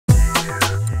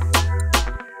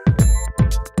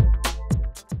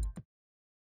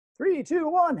3, 2,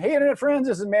 1. Hey, Internet friends,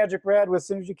 this is MagicBrad with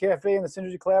Synergy Cafe and the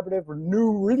Synergy Collaborative. We're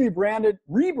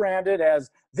rebranded as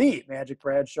the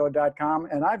MagicBradShow.com.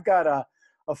 And I've got a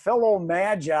fellow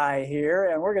Magi here,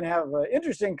 and we're going to have an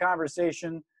interesting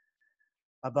conversation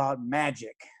about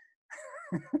magic.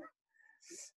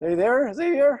 Are you there? Is he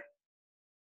here?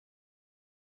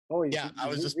 Oh, yeah, I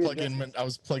was just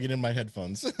plugging in my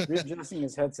headphones. Readjusting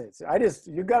his headsets.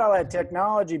 You got all that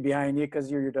technology behind you because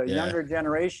you're the younger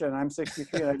generation. I'm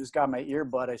 63 and I just got my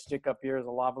earbud I stick up here as a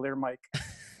lavalier mic.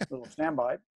 Little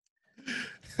standby.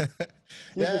 Keep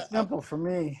it simple for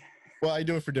me. Well, I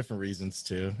do it for different reasons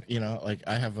too. You know, like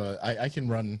I can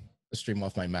run a stream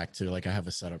off my Mac too. Like I have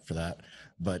a setup for that.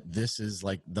 But this is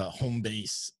like the home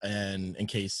base, and in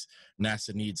case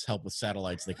NASA needs help with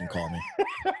satellites, they can call me.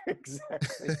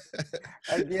 Exactly.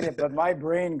 I get it, but my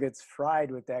brain gets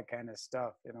fried with that kind of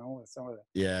stuff, you know, with some of the.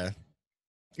 Yeah.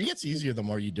 It gets easier the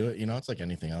more you do it, you know, it's like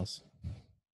anything else.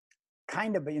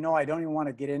 Kind of, but you know, I don't even want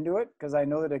to get into it because I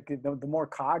know that the more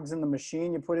cogs in the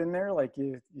machine you put in there, like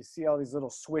you see all these little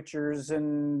switchers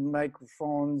and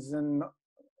microphones and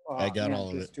I got all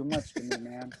of it. It's too much to me,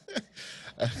 man.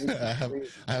 I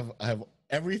have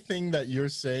everything that you're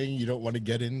saying you don't want to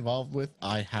get involved with.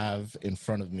 I have in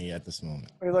front of me at this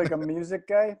moment. Are you like a music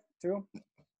guy too?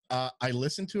 I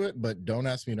listen to it, but don't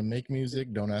ask me to make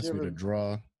music. Don't ask me to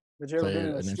draw. Did you ever been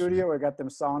in a studio where I got them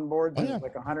soundboards? Oh, and there's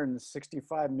like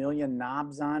 165 million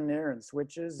knobs on there and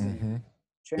switches and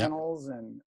channels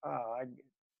and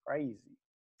crazy.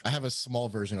 I have a small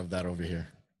version of that over here.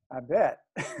 I bet.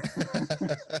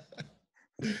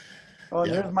 Oh,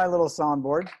 there's my little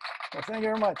soundboard. Well, thank you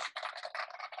very much.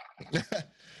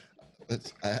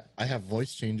 I have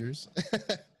voice changers.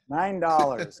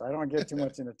 $9. I don't get too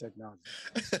much into technology.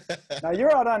 Now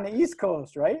you're out on the East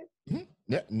Coast, right? Mm-hmm.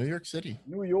 Yeah, New York City.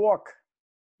 New York.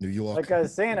 Like I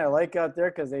was saying, I like out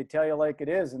there because they tell you like it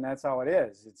is, and that's how it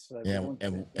is. It's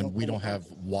and we don't have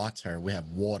water. We have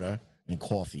water and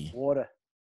coffee. Water.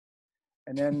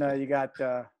 And then you got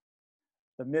the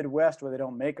Midwest where they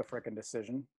don't make a frickin'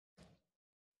 decision.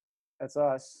 That's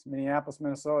us, Minneapolis,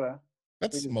 Minnesota.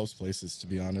 That's most places, to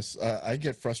be honest. I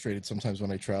get frustrated sometimes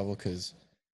when I travel because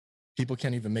people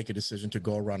can't even make a decision to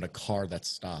go around a car that's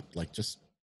stopped. Like, just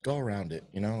go around it,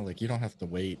 you know? Like, you don't have to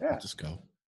wait. Yeah. Just go.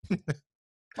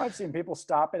 I've seen people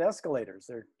stop at escalators.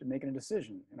 They're making a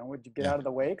decision. You know, would you get out of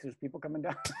the way because there's people coming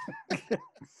down?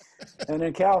 And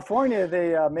in California,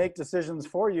 they make decisions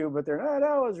for you, but they're not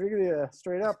always really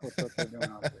straight up with what they're doing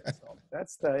out there. So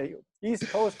that's the East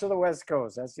Coast to the West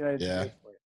Coast. That's the United States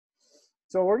for you.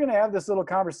 So we're going to have this little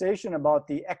conversation about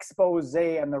the expose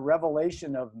and the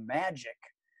revelation of magic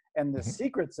and the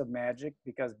secrets of magic,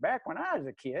 because back when I was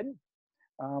a kid,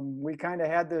 we kind of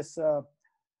had this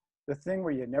the thing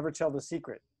where you never tell the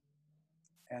secret.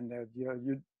 And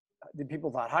the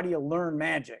people thought, how do you learn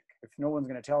magic if no one's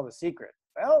going to tell the secret?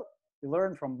 Well, you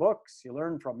learn from books, you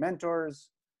learn from mentors,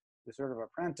 you sort of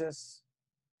apprentice,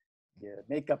 you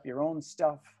make up your own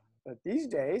stuff. But these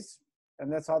days,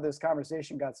 and that's how this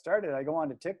conversation got started, I go on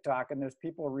to TikTok and there's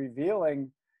people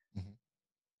revealing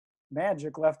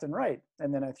magic left and right.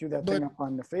 And then I threw that thing up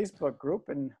on the Facebook group,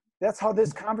 and that's how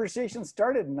this conversation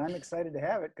started. And I'm excited to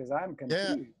have it because I'm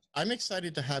confused. Yeah, I'm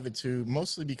excited to have it too,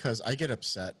 mostly because I get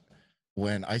upset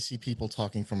when I see people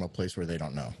talking from a place where they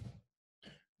don't know.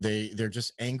 They're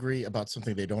just angry about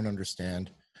something they don't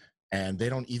understand, and they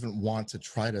don't even want to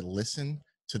try to listen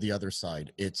to the other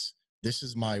side. It's, this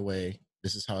is my way,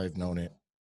 this is how I've known it,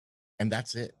 and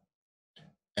that's it.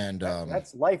 And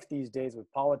that's life these days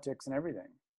with politics and everything.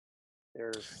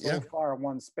 They're so far in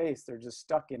one space, they're just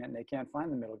stuck in it and they can't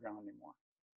find the middle ground anymore.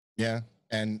 Yeah.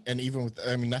 And even with,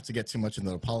 I mean, not to get too much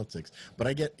into the politics, but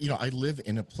I live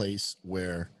in a place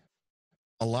where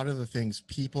a lot of the things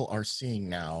people are seeing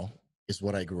now is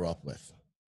what I grew up with.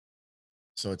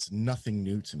 So it's nothing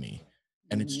new to me.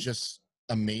 And it's just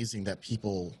amazing that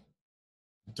people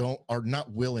are not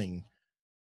willing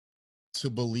to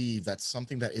believe that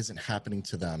something that isn't happening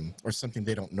to them or something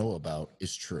they don't know about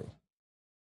is true.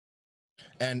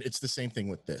 And it's the same thing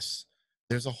with this.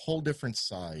 There's a whole different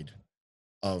side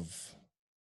of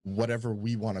whatever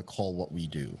we want to call what we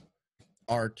do.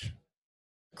 Art,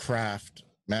 craft,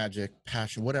 magic,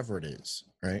 passion, whatever it is,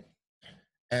 right?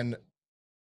 And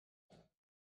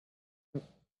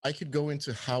I could go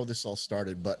into how this all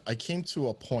started, but I came to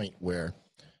a point where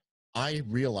I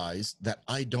realized that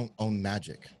I don't own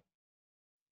magic.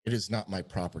 It is not my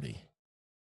property,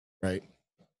 right?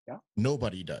 Yeah.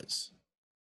 Nobody does.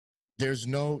 There's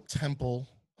no temple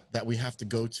that we have to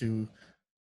go to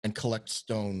and collect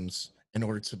stones in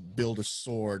order to build a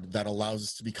sword that allows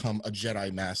us to become a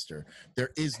Jedi master. There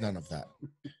is none of that.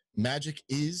 Magic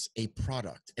is a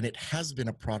product, and it has been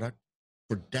a product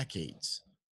for decades.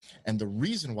 And the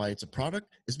reason why it's a product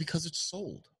is because it's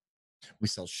sold. We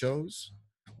sell shows,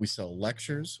 we sell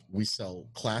lectures, we sell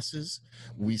classes,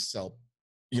 we sell,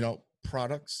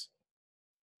 products,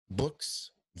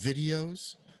 books,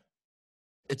 videos.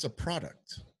 It's a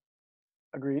product.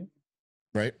 Agreed.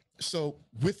 Right? So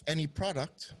with any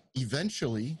product,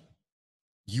 eventually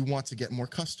you want to get more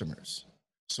customers.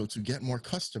 So to get more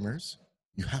customers,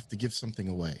 you have to give something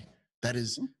away. That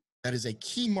is a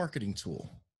key marketing tool.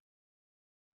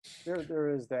 There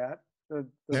is that.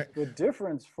 The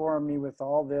difference for me with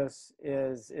all this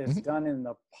is it's done in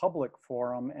the public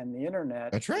forum, and the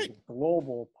internet That's right. is a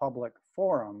global public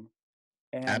forum.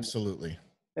 And, absolutely.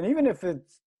 And even if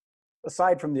it's,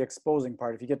 aside from the exposing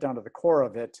part, if you get down to the core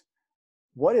of it,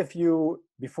 what if you,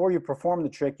 before you perform the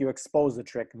trick, you expose the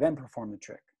trick, then perform the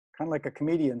trick? Kind of like a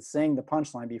comedian saying the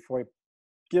punchline before he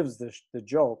gives the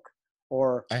joke.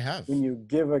 Or I have. When you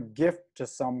give a gift to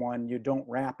someone, you don't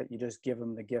wrap it, you just give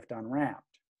them the gift unwrapped.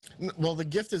 Well, the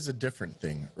gift is a different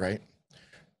thing, right?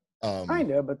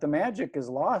 Kind of, but the magic is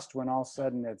lost when all of a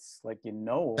sudden it's like,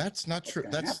 That's not true.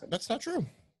 That's not true.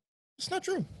 It's not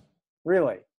true.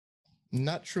 Really?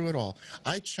 Not true at all.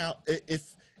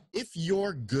 If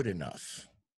you're good enough,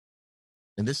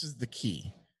 and this is the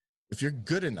key, if you're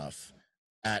good enough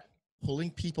at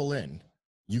pulling people in,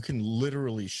 you can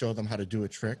literally show them how to do a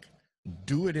trick,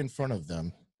 do it in front of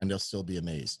them, and they'll still be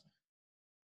amazed.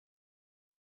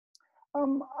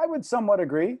 I would somewhat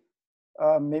agree.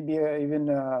 Maybe even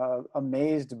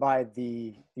amazed by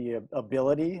the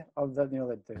ability of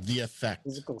the effect,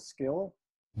 physical skill.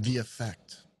 The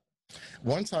effect.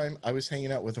 One time I was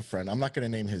hanging out with a friend. I'm not going to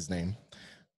name his name,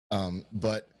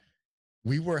 but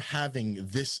we were having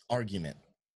this argument.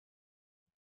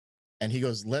 And he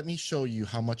goes, "Let me show you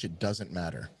how much it doesn't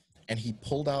matter." And he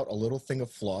pulled out a little thing of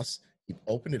floss. He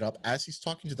opened it up. As he's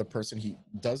talking to the person, he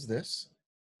does this,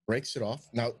 breaks it off.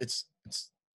 Now it's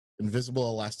invisible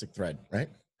elastic thread, right?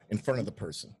 In front of the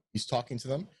person. He's talking to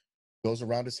them, goes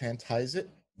around his hand, ties it,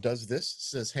 does this,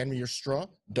 says, "Hand me your straw,"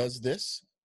 does this.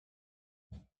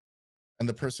 And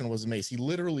the person was amazed. He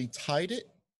literally tied it,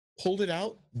 pulled it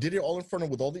out, did it all in front of,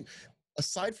 with all the,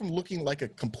 aside from looking like a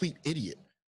complete idiot,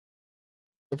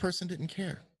 the person didn't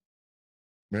care,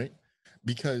 right?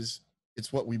 Because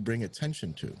it's what we bring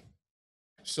attention to.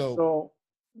 So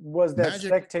was that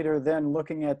spectator then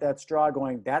looking at that straw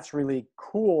going, "That's really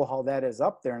cool how that is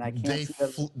up there, and I can't see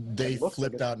that." They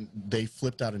flipped out. They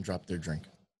flipped out and dropped their drink.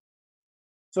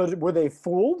 So were they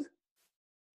fooled,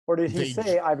 or did he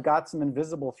say, "I've got some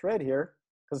invisible thread here"?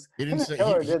 Because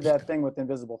Keller did that thing with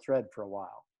invisible thread for a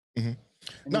while.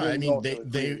 Mm-hmm. No, I mean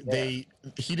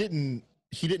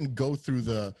he didn't go through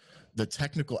the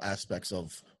technical aspects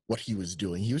of what he was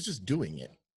doing. He was just doing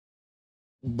it.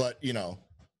 But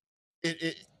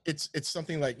it's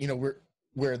something like,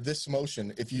 where this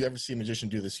motion, if you ever see a magician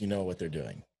do this, you know what they're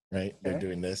doing, right? Okay. They're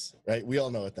doing this, right? We all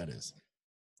know what that is.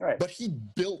 Right. But he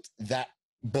built that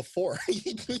before.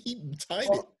 he tied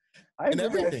it. I've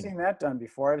seen that done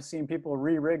before. I've seen people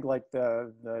re-rig like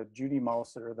the Judy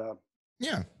mouse or the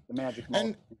magic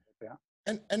mouse.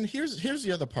 And here's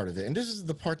the other part of it. And this is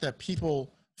the part that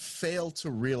people fail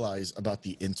to realize about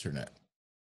the internet.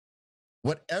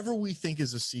 Whatever we think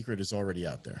is a secret is already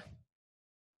out there.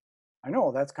 I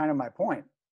know, that's kind of my point.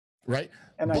 Right?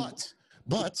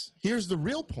 But here's the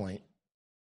real point.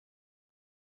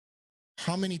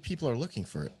 How many people are looking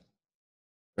for it?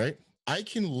 Right? I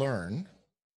can learn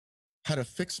how to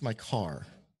fix my car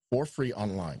for free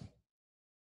online.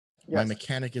 Yes. My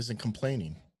mechanic isn't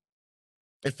complaining.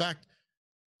 In fact,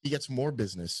 he gets more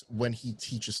business when he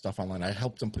teaches stuff online. I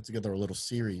helped him put together a little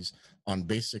series on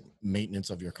basic maintenance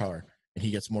of your car, and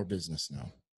he gets more business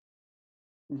now.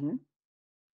 Mm-hmm.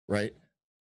 Right?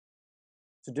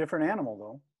 It's a different animal,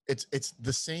 though. It's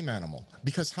the same animal,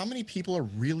 because how many people are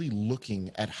really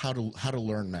looking at how to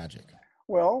learn magic?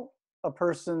 Well, a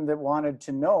person that wanted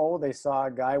to know, they saw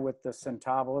a guy with the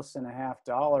centavos and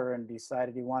 $50 and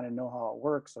decided he wanted to know how it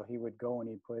works, so he would go and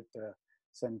he'd put the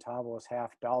centavos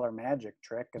 $50 magic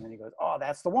trick, and then he goes, "Oh,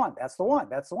 that's the one, that's the one,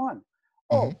 that's the one.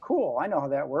 Oh, cool, I know how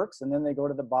that works." And then they go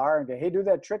to the bar and go, "Hey, do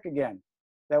that trick again,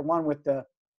 that one with the,"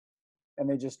 and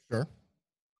they just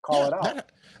call it out.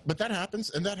 But that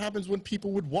happens, and that happens when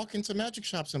people would walk into magic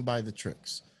shops and buy the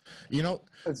tricks.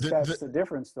 That's the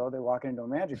difference, though. They walk into a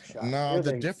magic shop. No,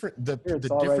 the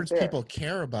difference people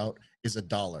care about is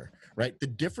 $1, right? The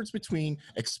difference between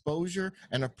exposure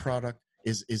and a product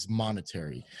is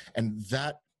monetary, and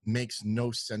that makes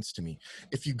no sense to me.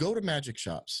 If you go to magic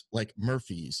shops like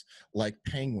Murphy's, like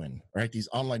Penguin, right, these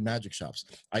online magic shops,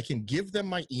 I can give them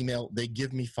my email, they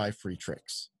give me 5 free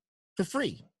tricks. for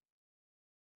free.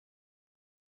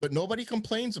 But nobody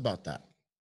complains about that.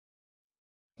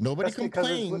 Nobody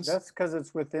complains. That's because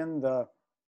it's within the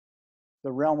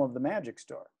realm of the magic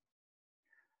store.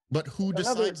 But who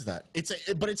decides that?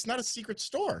 But it's not a secret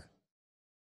store.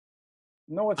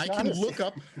 No, it's not.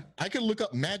 I can look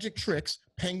up magic tricks,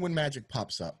 penguin magic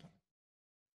pops up.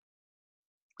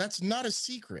 That's not a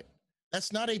secret.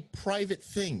 That's not a private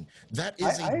thing. That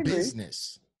is a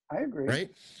business. I agree. Right?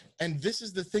 And this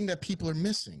is the thing that people are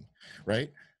missing,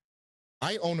 right?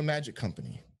 I own a magic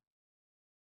company.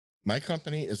 My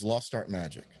company is Lost Art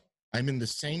Magic. I'm in the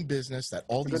same business that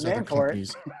all these other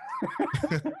companies.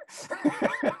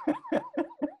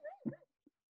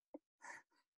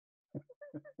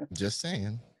 Just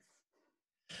saying.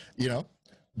 You know,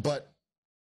 but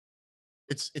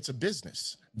it's a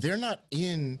business. They're not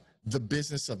in the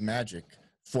business of magic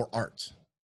for art.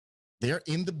 They're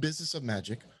in the business of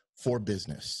magic for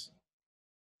business.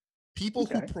 People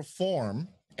who perform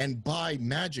and buy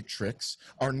magic tricks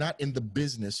are not in the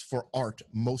business for art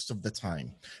most of the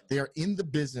time. They are in the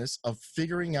business of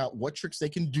figuring out what tricks they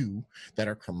can do that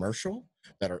are commercial,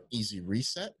 that are easy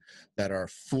reset, that are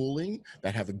fooling,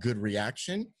 that have a good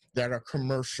reaction, that are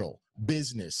commercial,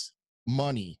 business,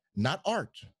 money, not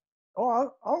art.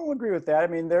 Oh, I'll agree with that. I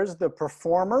mean, there's the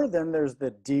performer, then there's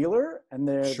the dealer, and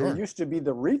there used to be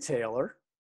the retailer.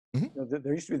 Mm-hmm.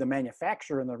 There used to be the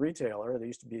manufacturer and the retailer. There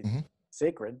used to be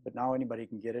sacred, but now anybody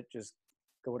can get it. Just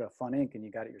go to Fun Ink and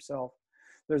you got it yourself.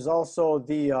 There's also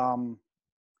the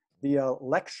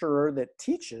lecturer that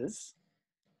teaches.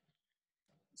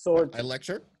 So I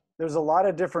lecture. There's a lot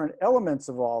of different elements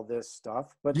of all this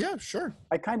stuff, but yeah, sure.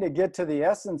 I kind of get to the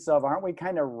essence of, aren't we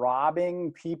kind of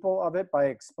robbing people of it by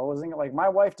exposing it? Like, my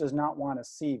wife does not want to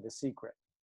see the secret.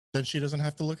 Then she doesn't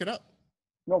have to look it up.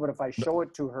 No, but if I show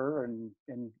it to her and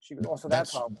she goes, oh, so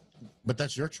that's how. But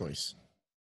that's your choice.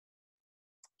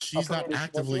 She's not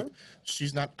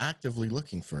actively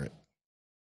looking for it.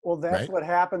 Well, that's what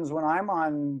happens when I'm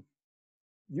on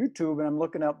YouTube and I'm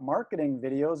looking up marketing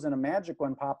videos and a magic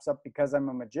one pops up because I'm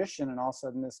a magician, and all of a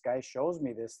sudden this guy shows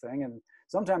me this thing, and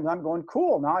sometimes I'm going,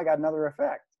 cool, now I got another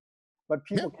effect. But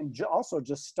people can also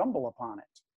just stumble upon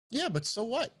it. Yeah, but so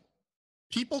what?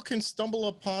 People can stumble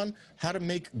upon how to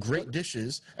make great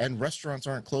dishes, and restaurants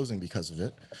aren't closing because of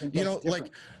it. You know, different.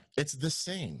 Like, it's the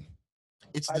same.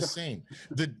 It's the same.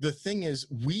 The thing is,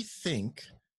 we think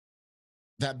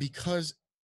that because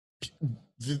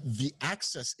the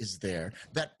access is there,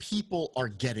 that people are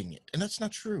getting it. And that's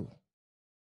not true.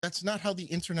 That's not how the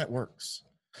internet works.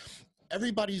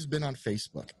 Everybody's been on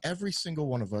Facebook. Every single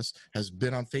one of us has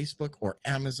been on Facebook or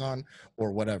Amazon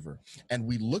or whatever. And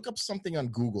we look up something on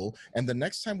Google, and the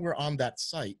next time we're on that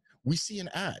site, we see an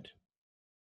ad.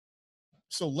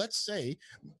 So let's say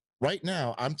right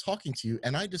now I'm talking to you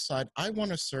and I decide I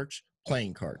want to search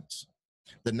playing cards.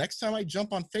 The next time I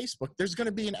jump on Facebook, there's going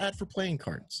to be an ad for playing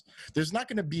cards. There's not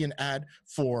going to be an ad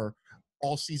for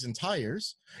all-season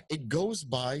tires. It goes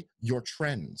by your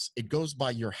trends. It goes by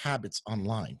your habits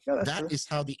online. Yeah, that is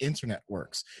how the internet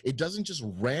works. It doesn't just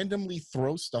randomly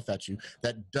throw stuff at you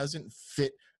that doesn't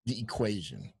fit the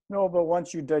equation. No, but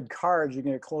once you did cards, you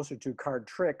can get closer to card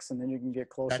tricks, and then you can get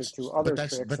closer to other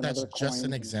tricks. But that's just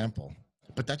an example.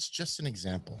 But that's just an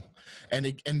example, and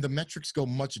the metrics go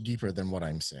much deeper than what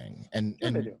I'm saying. And they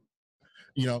do.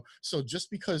 You know, so just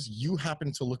because you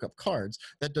happen to look up cards,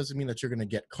 that doesn't mean that you're going to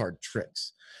get card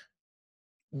tricks.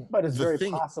 But it's very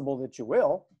possible that you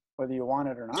will, whether you want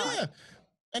it or not. Yeah,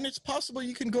 and it's possible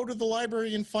you can go to the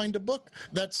library and find a book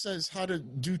that says how to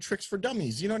do tricks for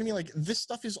dummies. You know what I mean? Like, this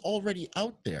stuff is already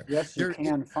out there. Yes, you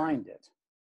can find it.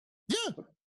 Yeah,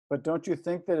 but don't you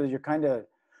think that you're kind of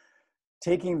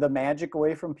taking the magic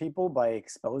away from people by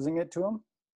exposing it to them?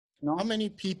 No? How many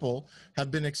people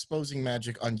have been exposing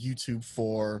magic on YouTube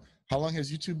for, how long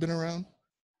has YouTube been around?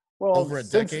 Well, over a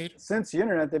decade? Since the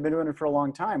internet, they've been doing it for a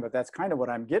long time, but that's kind of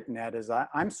what I'm getting at is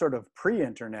I'm sort of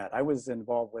pre-internet. I was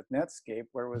involved with Netscape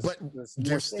where it was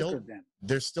more sacred then.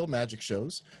 There's still magic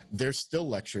shows. There's still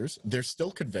lectures. There's still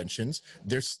conventions.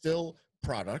 There's still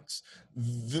products.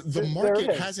 The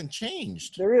market hasn't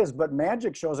changed. There is, but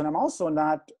magic shows, and I'm also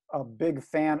not a big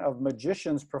fan of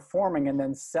magicians performing and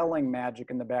then selling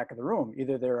magic in the back of the room.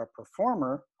 Either they're a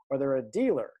performer or they're a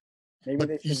dealer. Maybe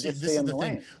they should just stay in the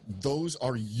lane. Those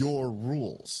are your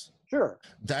rules. Sure.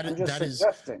 That is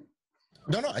suggesting.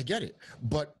 No, I get it.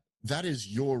 But that is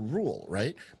your rule,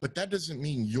 right? But that doesn't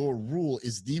mean your rule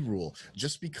is the rule.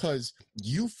 Just because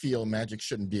you feel magic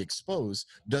shouldn't be exposed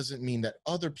doesn't mean that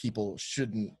other people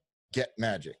shouldn't get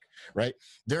magic, right?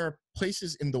 There are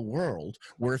places in the world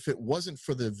where if it wasn't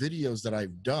for the videos that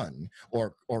I've done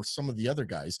or some of the other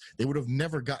guys, they would have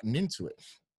never gotten into it.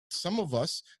 some of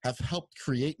us have helped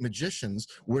create magicians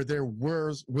where there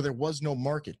was no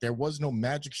market, there was no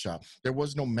magic shop, there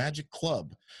was no magic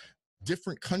club,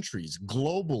 different countries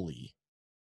globally.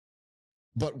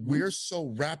 But we're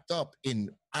so wrapped up in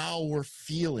our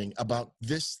feeling about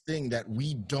this thing that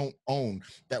we don't own,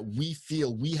 that we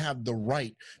feel we have the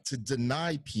right to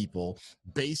deny people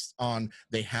based on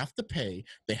they have to pay,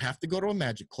 they have to go to a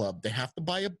magic club, they have to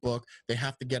buy a book, they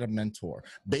have to get a mentor,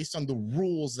 based on the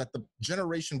rules that the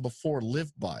generation before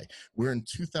lived by. We're in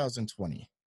 2020.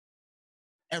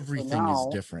 Everything is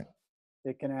different.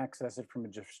 They can access it from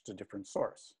just a different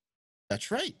source.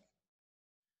 That's right.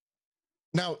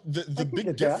 Now, the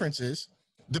big difference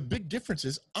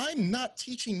is I'm not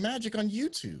teaching magic on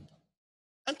YouTube.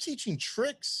 I'm teaching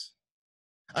tricks.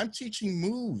 I'm teaching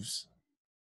moves.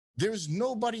 There's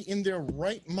nobody in their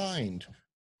right mind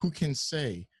who can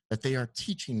say that they are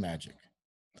teaching magic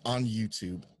on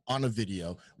YouTube, on a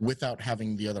video, without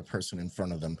having the other person in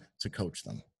front of them to coach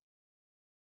them.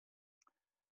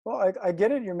 Well, I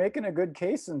get it. You're making a good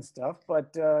case and stuff,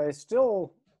 but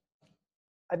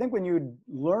I think when you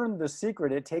learn the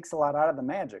secret, it takes a lot out of the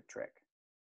magic trick.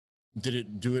 Did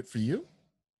it do it for you?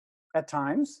 At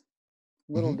times,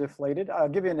 a little deflated. I'll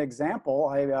give you an example.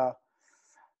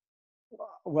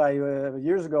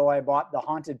 Years ago, I bought the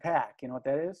Haunted Pack. You know what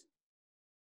that is?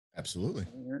 Absolutely.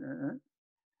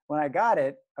 When I got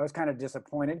it, I was kind of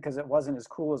disappointed because it wasn't as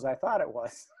cool as I thought it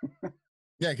was.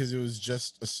 Yeah, because it was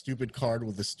just a stupid card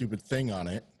with a stupid thing on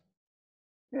it.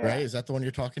 Yeah. Right? Is that the one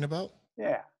you're talking about?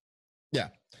 Yeah. Yeah.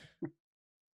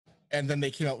 And then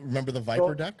they came out, remember the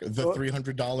Viper deck? The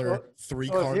 $300 3-card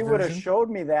version? If you would have showed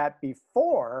me that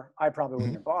before, I probably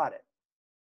wouldn't have bought it.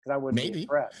 Because I wouldn't be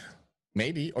impressed.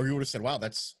 Maybe. Or you would have said, wow,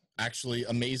 that's actually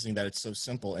amazing that it's so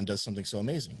simple and does something so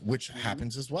amazing, which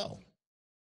happens as well.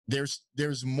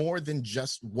 There's more than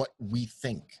just what we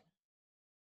think.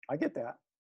 I get that.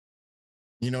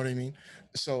 You know what I mean?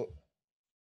 So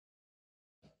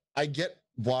I get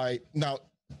why. Now,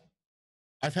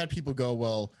 I've had people go,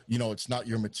 well, you know, it's not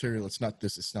your material. It's not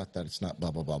this. It's not that. It's not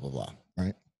blah, blah, blah, blah, blah.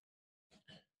 Right?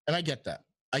 And I get that.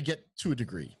 I get to a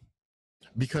degree.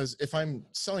 Because if I'm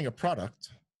selling a product,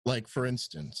 like, for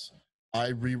instance,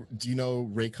 do you know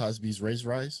Ray Cosby's Raise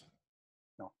Rise?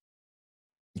 No.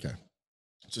 Okay.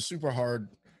 It's a super hard,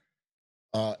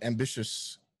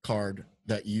 ambitious card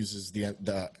that uses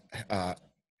I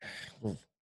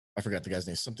forgot the guy's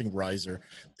name, something Riser,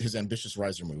 his ambitious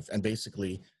Riser move. And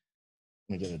basically,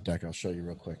 let me get a deck. I'll show you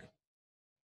real quick.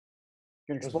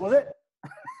 You can explode it?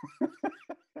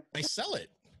 I sell it.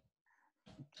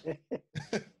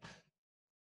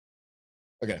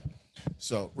 Okay.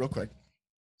 So real quick.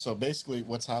 So basically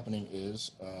what's happening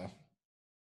is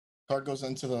card goes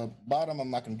into the bottom.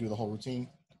 I'm not going to do the whole routine,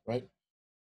 right?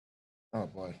 Oh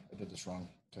boy, I did this wrong.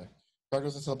 Okay. Card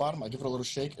goes into the bottom. I give it a little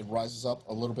shake. It rises up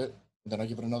a little bit. Then I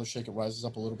give it another shake. It rises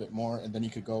up a little bit more. And then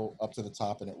you could go up to the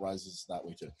top and it rises that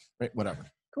way too. Right? Whatever.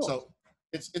 Cool. So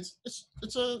it's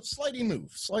a slidey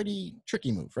move, slidey,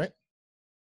 tricky move, right?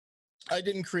 I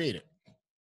didn't create it.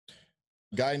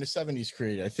 Guy in the 70s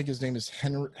created. I think his name is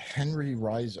Henry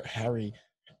Riser. Harry.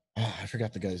 I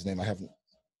forgot the guy's name. I haven't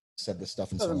said this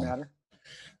stuff in so long. Doesn't matter.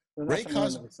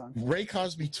 Ray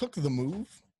Cosby took the move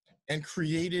and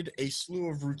created a slew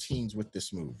of routines with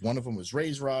this move. One of them was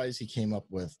Raise Rise. He came up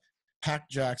with Pack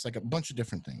Jacks, like a bunch of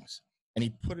different things. And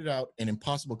he put it out in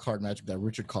Impossible Card Magic that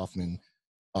Richard Kaufman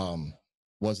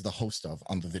was the host of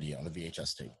on the video, on the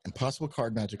VHS tape. Impossible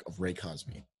Card Magic of Ray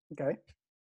Cosby. Okay.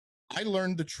 I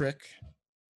learned the trick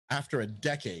after a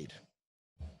decade.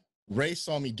 Ray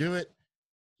saw me do it.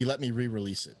 He let me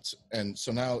re-release it. And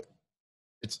so now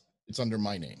it's under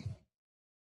my name.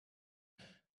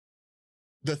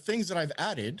 The things that I've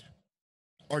added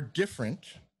are different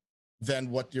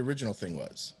than what the original thing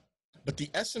was. But the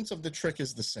essence of the trick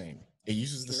is the same. It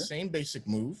uses the same basic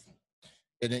move,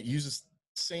 and it uses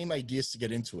the same ideas to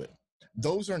get into it.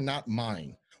 Those are not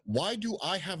mine. Why do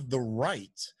I have the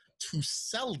right to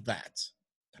sell that,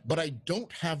 but I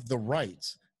don't have the right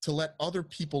to let other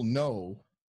people know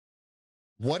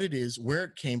what it is, where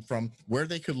it came from, where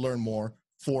they could learn more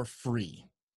for free?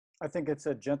 I think it's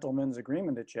a gentleman's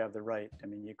agreement that you have the right. I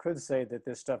mean, you could say that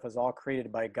this stuff is all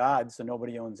created by God, so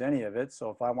nobody owns any of it. So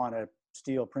if I want to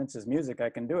steal Prince's music, I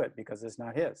can do it because it's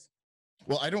not his.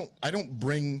 Well, I don't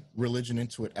bring religion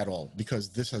into it at all, because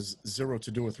this has zero to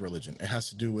do with religion. It has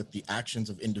to do with the actions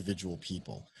of individual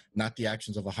people, not the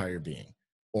actions of a higher being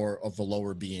or of a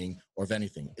lower being or of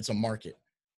anything. It's a market.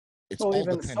 It's well,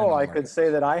 even so, I could say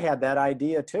that I had that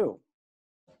idea too.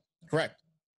 Correct.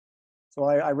 So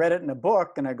I read it in a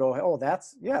book and I go, oh, that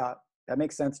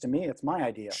makes sense to me. It's my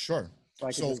idea. Sure. So I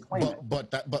could So, just claim it.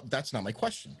 but that's not my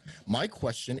question. My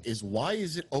question is, why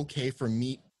is it okay for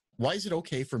me? Why is it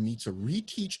okay for me to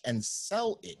reteach and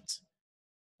sell it,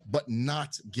 but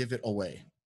not give it away?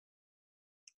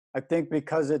 I think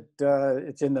because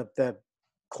it's in the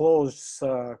closed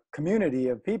community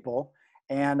of people,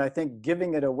 and I think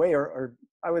giving it away, or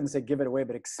I wouldn't say give it away,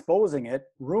 but exposing it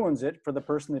ruins it for the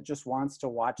person that just wants to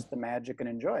watch the magic and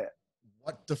enjoy it.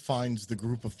 What defines the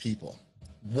group of people?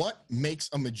 What makes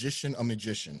a magician a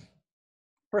magician?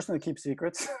 Person that keeps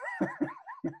secrets.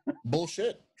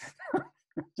 Bullshit.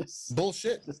 just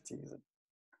Bullshit. just teasing.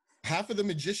 Half of the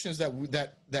magicians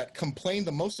that complain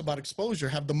the most about exposure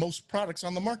have the most products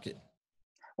on the market.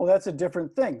 Well, that's a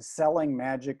different thing. Selling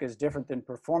magic is different than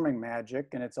performing magic,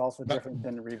 and it's also But different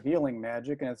than revealing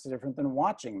magic, and it's different than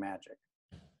watching magic.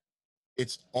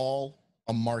 it's all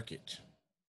a market.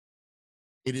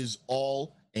 It is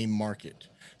all a market.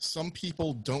 Some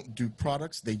people don't do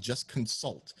products, they just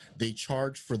consult. They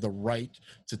charge for the right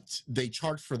to, they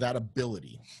charge for that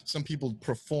ability. Some people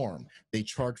perform, they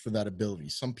charge for that ability.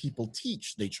 Some people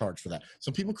teach, they charge for that.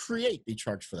 Some people create, they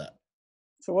charge for that.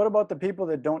 So what about the people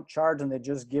that don't charge and they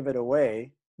just give it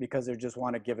away because they just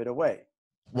want to give it away?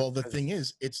 Well, the thing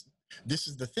is, this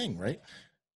is the thing, right?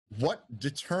 What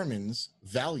determines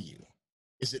value?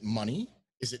 Is it money?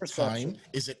 Is it Perception. time?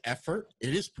 Is it effort?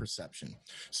 It is perception.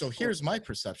 So here's my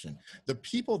perception. The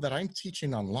people that I'm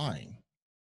teaching online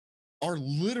are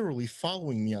literally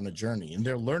following me on a journey, and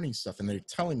they're learning stuff, and they're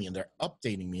telling me, and they're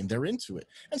updating me, and they're into it.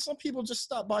 And some people just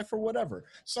stop by for whatever.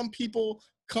 Some people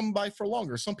come by for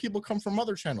longer. Some people come from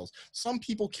other channels. Some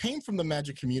people came from the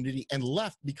magic community and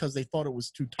left because they thought it was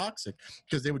too toxic,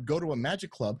 because they would go to a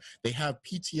magic club. They have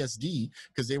PTSD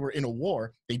because they were in a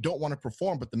war. They don't want to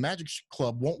perform, but the magic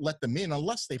club won't let them in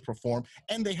unless they perform,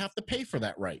 and they have to pay for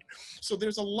that right. So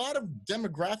there's a lot of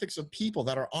demographics of people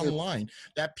that are online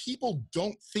that people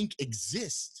don't think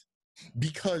exist,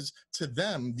 because to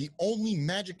them, the only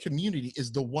magic community is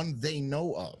the one they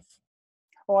know of.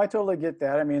 Oh, I totally get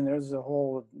that. I mean, there's a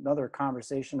whole another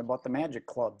conversation about the magic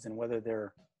clubs and whether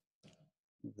they're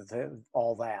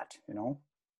all that, you know?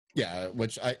 Yeah,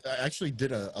 which I actually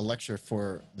did a lecture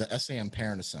for the SAM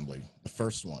Parent Assembly, the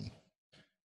first one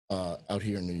out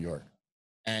here in New York.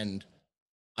 And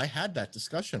I had that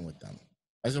discussion with them.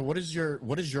 I said, what is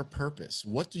your purpose?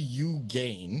 What do you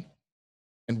gain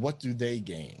and what do they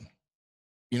gain?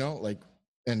 You know, like,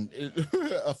 and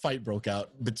a fight broke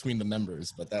out between the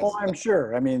members, but that's. Oh, I'm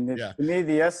sure. I mean, Yeah. to me,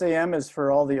 the SAM is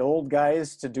for all the old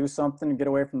guys to do something and get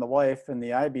away from the wife, and the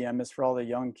IBM is for all the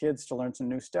young kids to learn some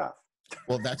new stuff.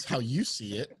 Well, that's how you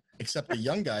see it, except the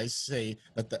young guys say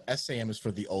that the SAM is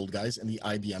for the old guys and the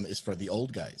IBM is for the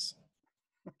old guys.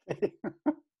 The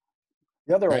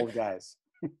other Right? old guys.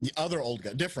 The other old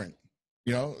guy, different,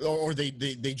 you know, or they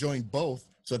join both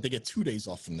so that they get 2 days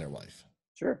off from their wife.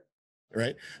 Sure.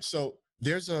 Right? So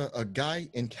there's a guy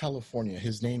in California.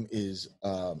 His name is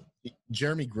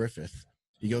Jeremy Griffith.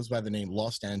 He goes by the name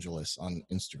Los Angeles on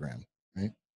Instagram, right?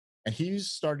 And he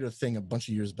started a thing a bunch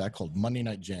of years back called Monday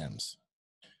Night Jams.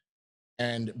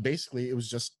 And basically, it was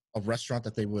just a restaurant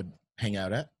that they would hang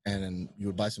out at, and then you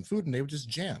would buy some food, and they would just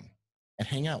jam and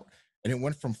hang out. And it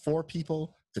went from 4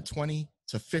 people to 20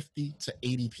 to 50 to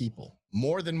 80 people,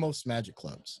 more than most magic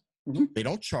clubs. Mm-hmm. They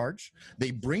don't charge.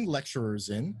 They bring lecturers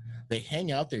in. They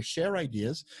hang out. They share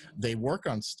ideas. They work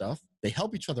on stuff. They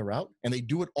help each other out, and they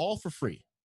do it all for free.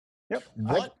 Yep.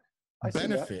 What I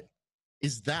benefit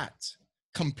is that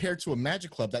compared to a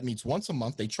magic club that meets once a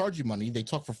month? They charge you money. They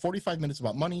talk for 45 minutes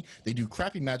about money. They do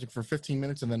crappy magic for 15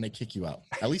 minutes, and then they kick you out.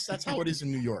 At least that's how it is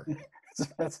in New York.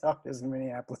 That's how it is in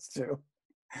Minneapolis, too.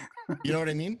 You know what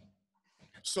I mean?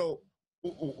 So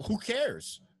who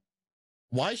cares?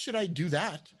 Why should I do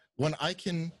that when I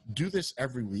can do this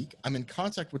every week? I'm in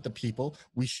contact with the people.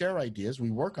 We share ideas. We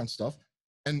work on stuff.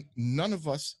 And none of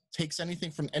us takes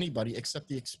anything from anybody except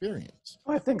the experience.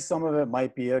 I think some of it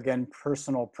might be, again,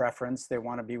 personal preference. They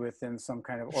want to be within some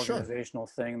kind of Sure. organizational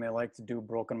thing. They like to do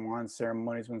broken wand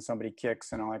ceremonies when somebody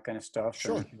kicks and all that kind of stuff.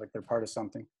 Sure. And like they're part of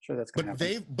something. Sure, that's going to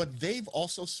happen. But they've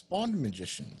also spawned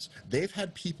magicians. They've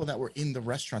had people that were in the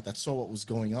restaurant that saw what was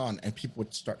going on, and people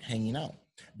would start hanging out.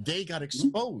 They got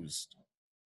exposed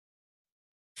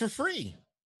for free.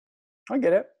 I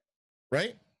get it.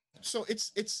 Right? So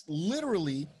it's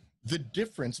literally the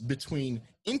difference between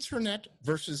internet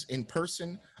versus in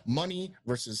person, money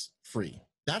versus free.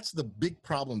 That's the big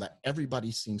problem that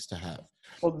everybody seems to have.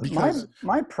 Well,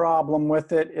 my problem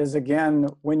with it is, again,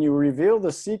 when you reveal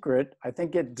the secret, I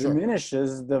think it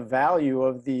diminishes the value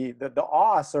of the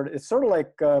awe. It's sort of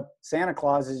like Santa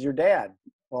Claus is your dad.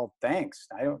 Well, thanks.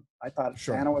 I thought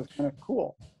Santa was kind of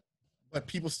cool. But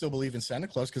people still believe in Santa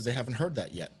Claus because they haven't heard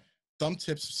that yet. Thumb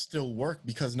tips still work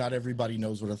because not everybody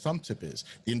knows what a thumb tip is.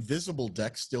 The invisible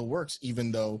deck still works,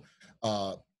 even though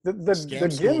The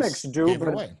scam gimmicks schools do, gave it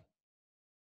away.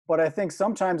 but I think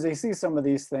sometimes they see some of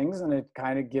these things and it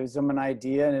kind of gives them an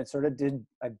idea, and it sort of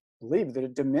I believe that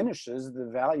it diminishes the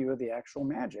value of the actual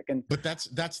magic. And But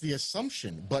that's the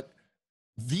assumption. But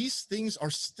these things are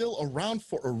still around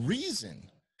for a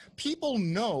reason. People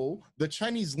know the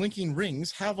Chinese linking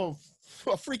rings have a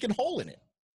freaking hole in it.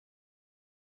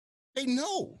 They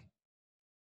know.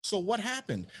 So what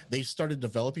happened? They started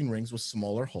developing rings with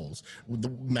smaller holes, with the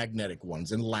magnetic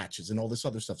ones and latches and all this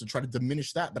other stuff to try to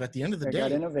diminish that. But at the end of the they day,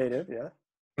 got innovative, yeah.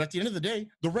 but at the end of the day,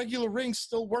 the regular rings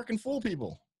still work and fool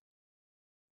people.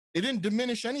 It didn't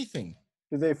diminish anything.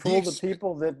 Do they fool the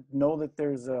people that know that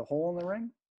there's a hole in the ring?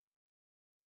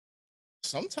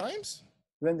 Sometimes.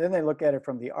 Then they look at it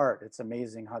from the art. It's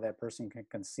amazing how that person can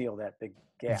conceal that big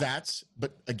gap.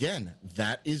 But again,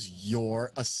 that is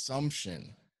your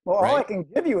assumption. Well, right? all I can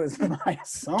give you is my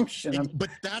assumption. But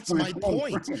that's my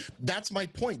point. That's my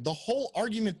point. The whole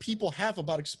argument people have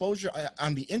about exposure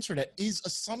on the internet is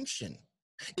assumption.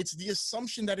 It's the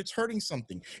assumption that it's hurting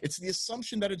something. It's the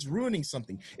assumption that it's ruining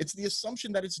something. It's the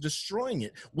assumption that it's destroying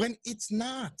it when it's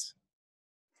not.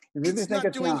 You really it's think not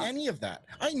it's doing not? any of that.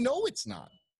 I know it's not.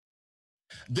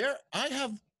 I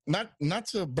have not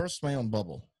to burst my own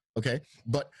bubble, okay?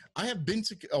 But I have been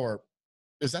to, or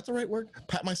is that the right word?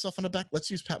 Pat myself on the back.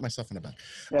 Let's use pat myself on the back.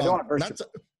 Yeah, I don't want to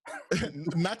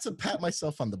burst not to pat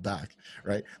myself on the back,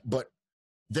 right? But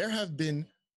there have been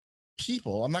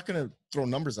people, I'm not going to throw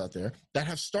numbers out there, that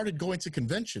have started going to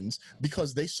conventions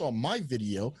because they saw my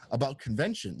video about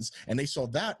conventions, and they saw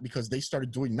that because they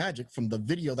started doing magic from the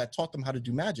video that taught them how to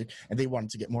do magic, and they wanted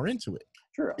to get more into it.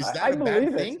 Sure, Is that I a bad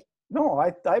believe thing? it. No,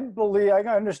 I believe, I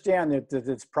understand that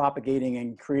it's propagating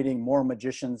and creating more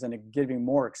magicians and giving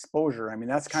more exposure. I mean,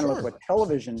 that's kind of like what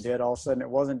television did. All of a sudden, it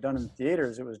wasn't done in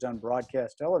theaters; it was done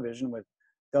broadcast television with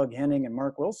Doug Henning and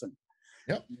Mark Wilson.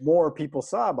 Yep. More people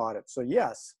saw about it. So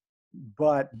yes,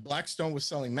 but Blackstone was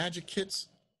selling magic kits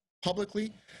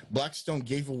publicly. Blackstone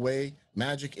gave away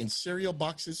magic in cereal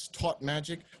boxes, taught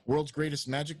magic. World's Greatest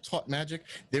Magic taught magic.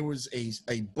 There was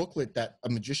a booklet that a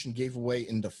magician gave away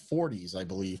in the 40s, I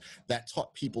believe, that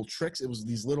taught people tricks. It was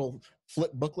these little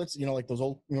flip booklets, you know, like those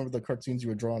old, remember the cartoons you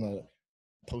would draw on a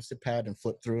Post-it pad and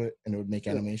flip through it and it would make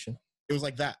animation? It was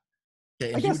like that.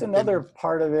 Okay, I guess another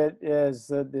part of it is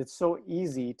that it's so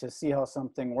easy to see how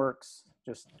something works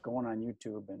just going on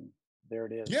YouTube, and there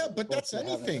it is. Yeah, but that's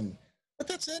anything. But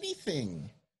that's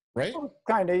anything, right? Well,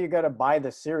 kind of. You got to buy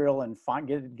the cereal and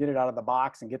get it out of the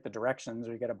box and get the directions,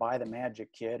 or you got to buy the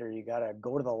magic kit, or you got to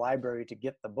go to the library to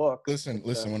get the book. Listen.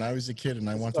 When I was a kid and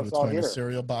I wanted a toy in a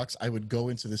cereal box, I would go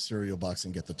into the cereal box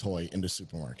and get the toy in the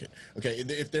supermarket. Okay,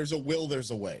 if there's a will,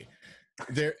 there's a way.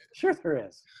 Sure there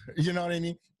is. You know what I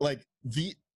mean? Like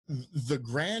the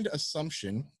grand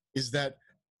assumption is that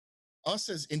us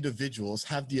as individuals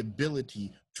have the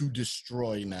ability to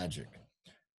destroy magic.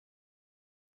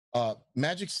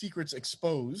 Magic Secrets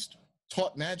Exposed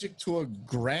taught magic to a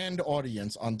grand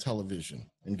audience on television.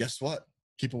 And guess what?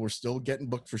 People were still getting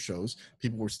booked for shows.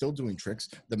 People were still doing tricks.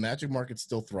 The magic market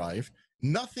still thrived.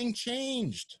 Nothing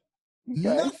changed. Okay.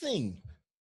 Nothing.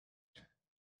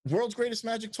 World's Greatest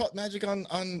Magic taught magic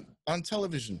on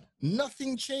television.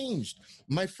 Nothing changed.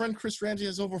 My friend Chris Ramsey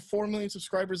has over 4 million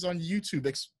subscribers on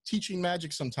YouTube teaching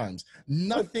magic sometimes.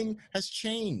 Nothing has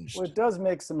changed. Well, it does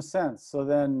make some sense. So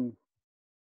then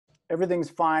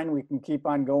everything's fine. We can keep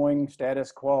on going,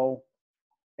 status quo.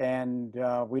 And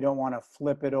we don't want to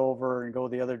flip it over and go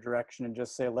the other direction and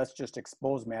just say, let's just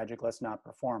expose magic. Let's not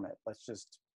perform it. Let's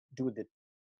just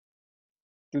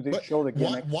show the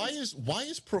gimmick. Why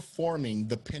is performing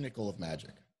the pinnacle of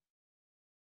magic?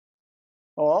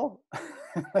 Well,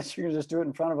 unless you can just do it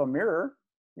in front of a mirror.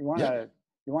 You want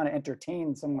to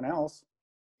entertain someone else.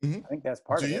 Mm-hmm. I think that's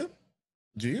part of it.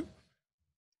 Do you?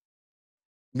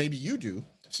 Maybe you do.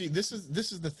 See, this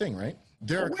is the thing, right?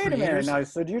 Wait a minute now.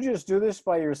 So do you just do this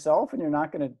by yourself, and you're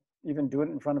not going to even do it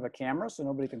in front of a camera so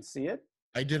nobody can see it?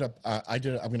 I'm going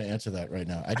to answer that right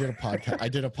now. I did a podcast. I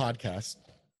did a podcast,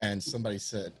 and somebody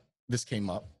said this came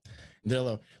up. They're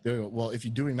like, well, if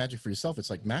you're doing magic for yourself, it's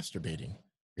like masturbating.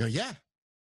 You go, yeah.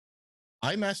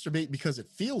 I masturbate because it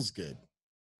feels good.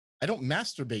 I don't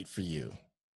masturbate for you.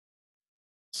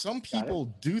 Some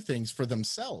people do things for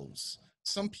themselves.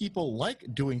 Some people like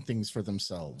doing things for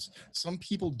themselves. Some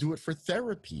people do it for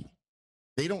therapy.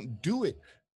 They don't do it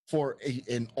for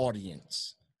an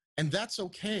audience. And that's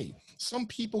okay. Some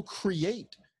people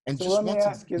create and just want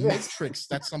to make tricks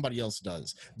that somebody else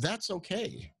does. That's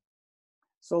okay.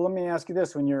 So let me ask you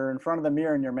this: when you're in front of the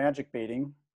mirror and you're magic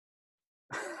baiting,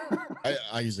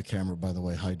 I use a camera, by the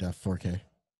way, high def 4K.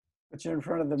 but you're in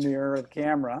front of the mirror or the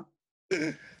camera,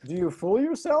 do you fool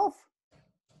yourself?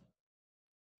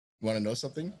 Want to know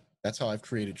something? That's how I've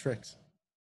created tricks.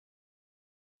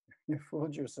 You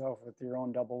fooled yourself with your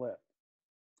own double lip.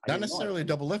 Not necessarily a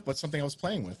double lip, but something I was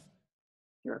playing with.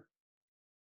 Sure.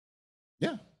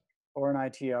 Yeah. Or an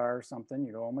ITR or something.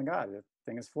 You go, oh my God, the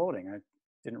thing is floating. I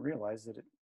didn't realize that it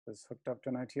was hooked up to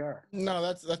an ITR. No,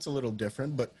 that's a little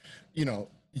different, but you know,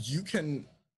 you can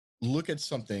look at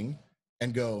something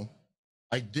and go,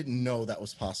 I didn't know that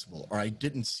was possible, or I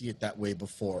didn't see it that way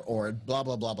before, or blah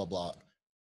blah blah blah blah.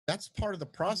 That's part of the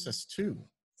process too.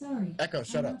 Sorry. Echo,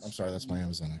 shut up. I'm sorry, that's my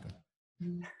Amazon Echo.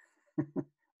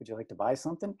 Would you like to buy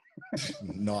something?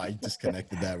 No, I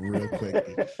disconnected that real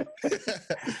quick.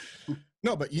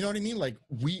 No, but you know what I mean? Like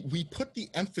we put the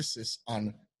emphasis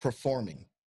on performing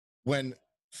when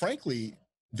frankly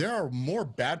there are more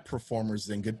bad performers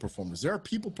than good performers. There are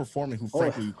people performing who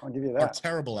frankly I'll give you are that.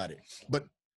 terrible at it. But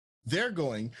they're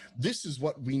going, this is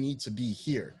what we need to be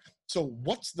here. So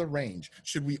what's the range?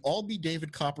 Should we all be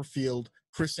David Copperfield,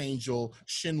 Chris Angel,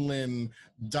 Shin Lim,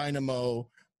 Dynamo,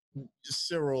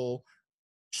 Cyril?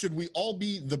 Should we all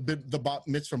be the bat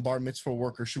mitzvah bar mitzvah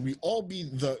worker? Should we all be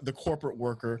the corporate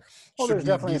worker? Well, Should there's we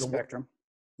definitely be a spectrum.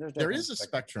 There is a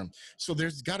spectrum. So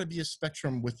there's got to be a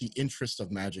spectrum with the interest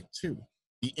of magic too.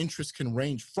 The interest can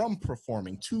range from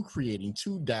performing to creating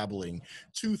to dabbling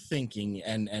to thinking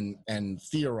and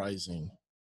theorizing.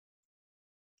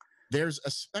 There's a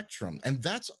spectrum, and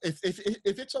that's if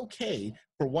it's okay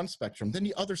for one spectrum, then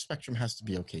the other spectrum has to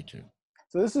be okay too.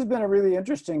 So this has been a really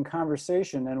interesting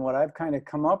conversation, and what I've kind of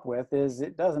come up with is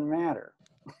it doesn't matter.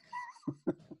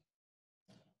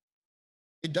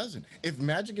 It doesn't. If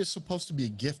magic is supposed to be a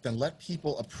gift, then let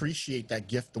people appreciate that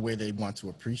gift the way they want to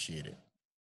appreciate it.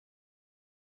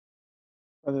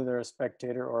 Whether they're a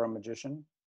spectator or a magician.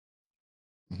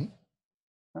 Mm-hmm.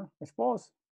 I suppose.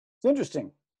 It's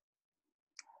interesting.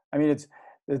 I mean,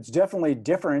 it's definitely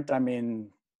different. I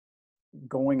mean,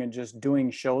 going and just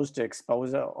doing shows to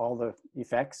expose all the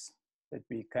effects, it'd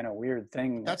be kind of a weird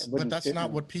thing. But that's not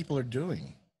what people are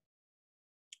doing.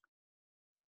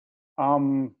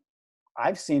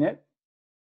 I've seen it.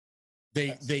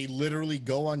 They literally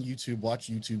go on YouTube, watch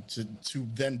YouTube to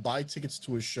then buy tickets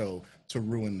to a show to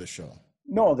ruin the show.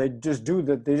 No, they just do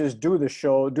the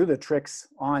show, do the tricks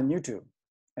on YouTube,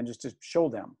 and just to show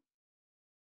them.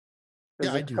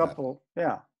 There's I do couple, that.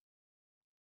 Yeah.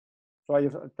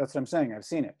 So that's what I'm saying. I've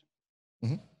seen it.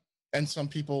 Mm-hmm. And some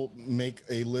people make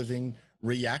a living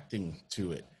reacting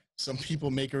to it. Some people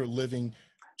make a living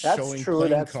showing true.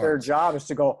 playing That's cards. their job, is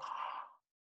to go,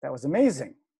 that was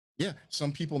amazing. Yeah,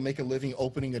 some people make a living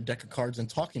opening a deck of cards and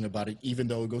talking about it, even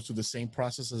though it goes through the same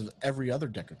process as every other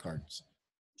deck of cards.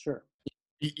 Sure.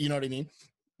 You know what I mean?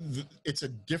 It's a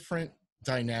different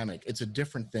dynamic. It's a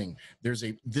different thing.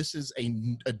 This is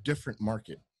a different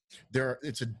market.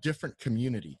 It's a different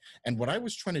community. And what I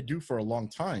was trying to do for a long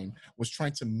time was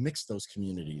trying to mix those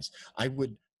communities. I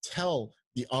would tell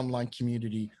the online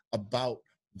community about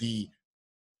the,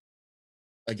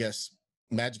 I guess,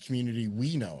 magic community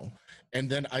we know, and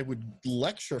then I would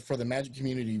lecture for the magic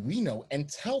community we know and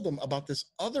tell them about this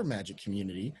other magic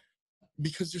community,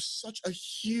 because there's such a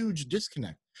huge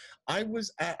disconnect. I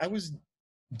was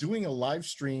doing a live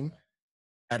stream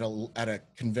at a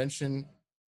convention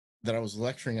that I was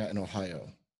lecturing at in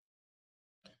Ohio.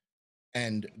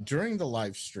 And during the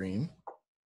live stream,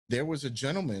 there was a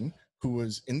gentleman who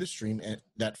was in the stream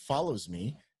that follows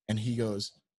me, and he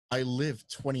goes, I live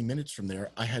 20 minutes from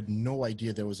there. I had no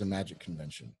idea there was a magic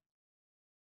convention.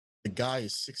 The guy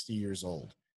is 60 years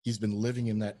old. He's been living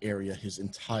in that area his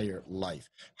entire life.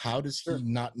 How does he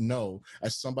not know,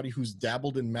 as somebody who's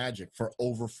dabbled in magic for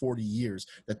over 40 years,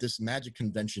 that this magic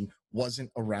convention wasn't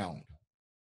around?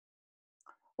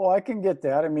 Well, I can get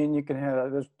that. I mean, you can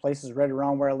have, there's places right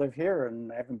around where I live here,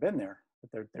 and I haven't been there,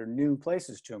 but they're new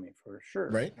places to me for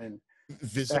sure. Right. And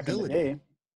Visibility. Back in the day,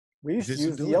 we used to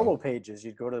use the yellow pages.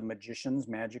 You'd go to the magician's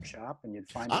magic shop and you'd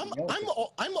find I'm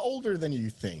older than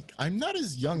you think. I'm not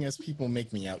as young as people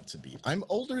make me out to be. I'm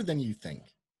older than you think.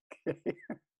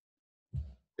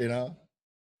 You know?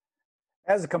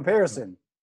 As a comparison.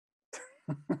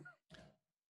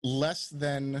 Less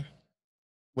than,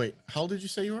 wait, how old did you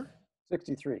say you were?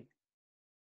 63.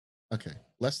 Okay,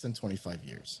 less than 25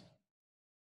 years.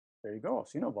 There you go.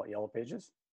 So you know about yellow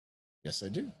pages? Yes, I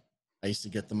do. I used to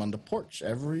get them on the porch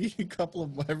every year? Couple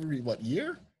of months?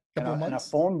 And a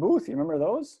phone booth. You remember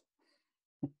those?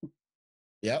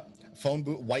 Yep. Phone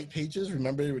booth, white pages.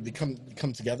 Remember they come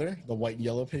together, the white and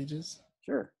yellow pages?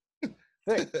 Sure.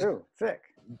 Thick too. Thick.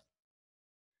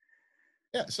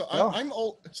 Yeah, so No, I'm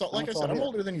old. So like I it's all said, I'm here.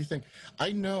 older than you think.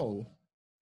 I know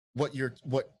what you're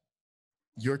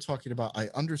talking about. I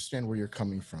understand where you're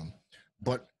coming from,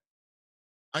 but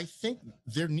I think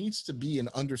there needs to be an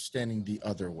understanding the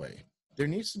other way. There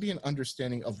needs to be an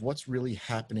understanding of what's really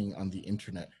happening on the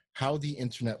internet, how the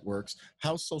internet works,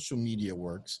 how social media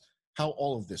works, how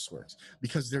all of this works,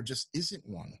 because there just isn't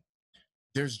one.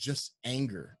 There's just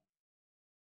anger.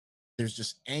 There's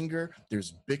just anger,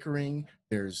 there's bickering,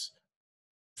 there's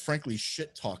frankly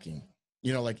shit talking.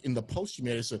 You know, like in the post you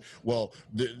made, it said, well,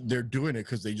 they're doing it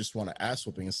because they just want to ass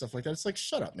whooping and stuff like that. It's like,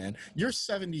 shut up, man. You're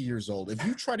 70 years old. If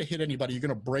you try to hit anybody, you're going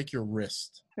to break your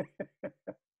wrist. I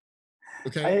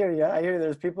Okay? hear you. I hear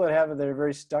there's people that have it. They're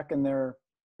very stuck in their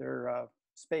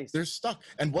space. They're stuck.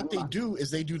 And what Come they on. do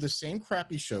is they do the same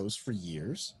crappy shows for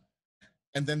years.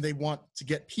 And then they want to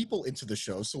get people into the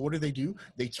show. So what do?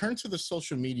 They turn to the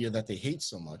social media that they hate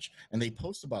so much and they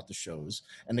post about the shows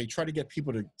and they try to get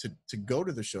people to go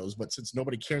to the shows. But since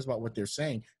nobody cares about what they're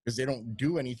saying because they don't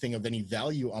do anything of any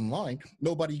value online,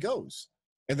 nobody goes.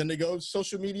 And then they go,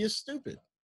 social media is stupid.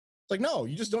 It's like, no,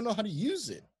 you just don't know how to use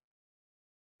it.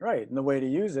 Right, and the way to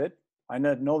use it, I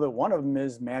know that one of them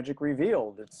is Magic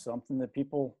Revealed. It's something that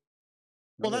people,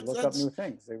 Well, they look up that's new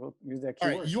things. They will use that all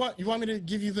right. keyword. You want me to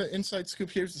give you the inside scoop?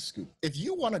 Here's the scoop. If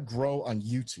you want to grow on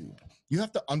YouTube, you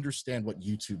have to understand what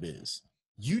YouTube is.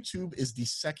 YouTube is the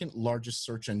second largest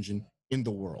search engine in the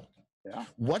world. Yeah.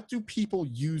 What do people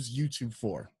use YouTube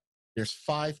for? There's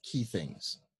 5 key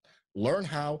things. Learn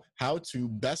how to,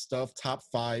 best of, top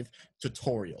 5,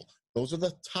 tutorial. Those are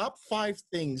the top 5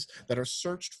 things that are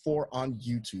searched for on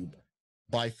YouTube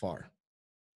by far.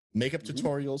 Makeup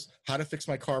tutorials, how to fix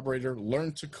my carburetor,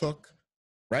 learn to cook,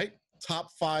 right?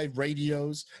 Top 5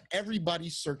 radios. Everybody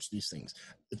search these things.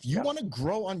 If you want to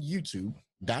grow on YouTube,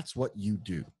 that's what you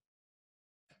do.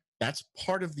 That's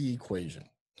part of the equation.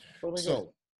 Totally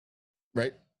So,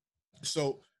 right?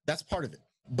 So that's part of it.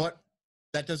 But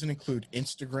that doesn't include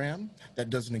Instagram. That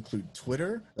doesn't include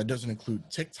Twitter. That doesn't include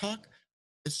TikTok.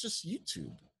 It's just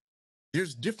YouTube.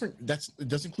 There's different, it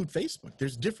doesn't include Facebook.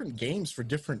 There's different games for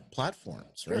different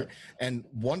platforms, right? Sure. And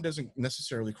one doesn't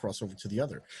necessarily cross over to the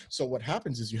other. So what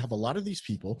happens is you have a lot of these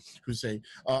people who say,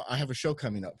 I have a show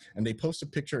coming up, and they post a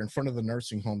picture in front of the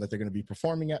nursing home that they're going to be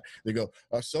performing at. They go,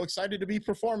 so excited to be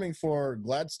performing for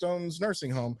Gladstone's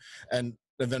nursing home. And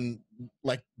then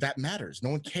like that matters. No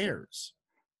one cares,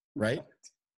 right?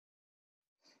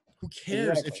 Who cares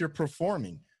Exactly. if you're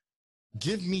performing?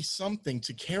 Give me something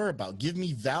to care about. Give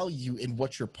me value in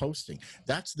what you're posting.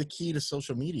 That's the key to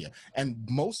social media. And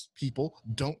most people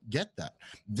don't get that.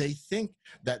 They think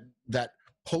that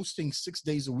posting 6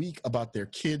 days a week about their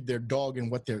kid, their dog,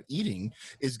 and what they're eating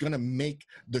is going to make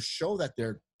the show that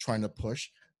they're trying to push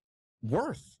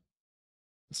worth.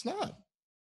 It's not.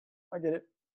 I get it.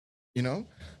 You know?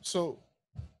 So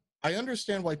I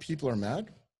understand why people are mad,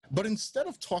 but instead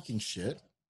of talking shit,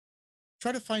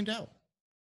 try to find out.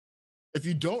 If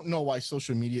you don't know why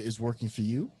social media is working for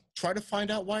you, try to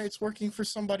find out why it's working for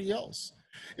somebody else.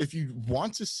 If you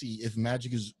want to see if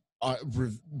magic is,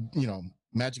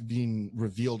 magic being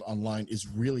revealed online is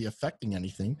really affecting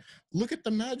anything, look at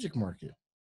the magic market.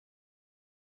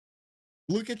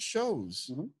 Look at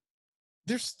shows.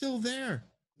 They're still there.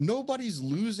 Nobody's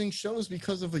losing shows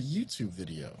because of a YouTube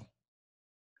video.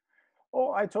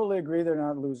 Oh, I totally agree. They're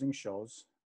not losing shows.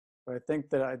 But I think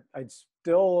that I'd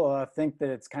still think that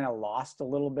it's kind of lost a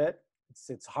little bit.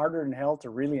 It's harder than hell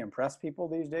to really impress people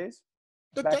these days.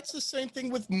 But that's the same thing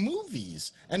with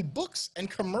movies and books and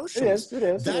commercials. It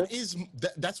is.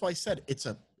 That's why I said it's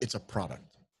a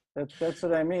product. That's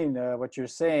what I mean. What you're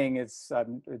saying it's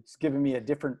giving me a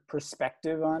different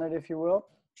perspective on it, if you will.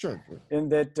 Sure. In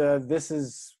that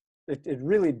it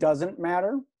really doesn't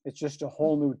matter. It's just a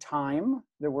whole new time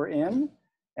that we're in,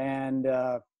 and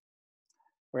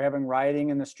we're having rioting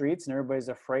in the streets, and everybody's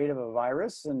afraid of a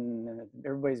virus, and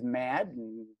everybody's mad,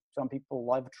 and some people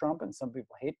love Trump, and some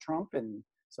people hate Trump, and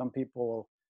some people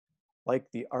like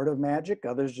the art of magic.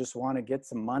 Others just want to get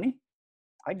some money.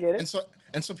 I get it.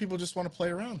 And some people just want to play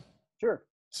around. Sure.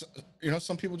 So,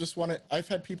 some people just want to. I've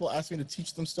had people ask me to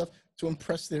teach them stuff to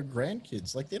impress their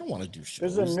grandkids. Like they don't want to do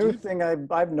shows. There's a new thing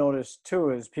I've noticed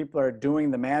too is people are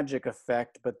doing the magic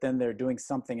effect, but then they're doing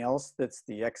something else that's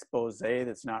the expose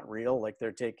that's not real. Like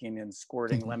they're taking and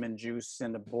squirting lemon juice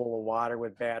in a bowl of water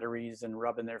with batteries and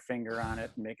rubbing their finger on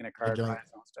it and making a card rise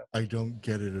and stuff. I don't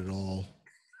get it at all.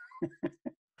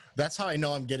 That's how I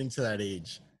know I'm getting to that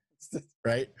age.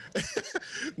 Right?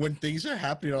 When things are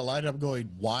happening online, I'm going,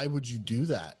 why would you do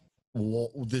that?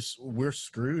 Well, we're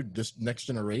screwed, this next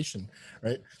generation,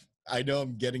 right? I know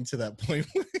I'm getting to that point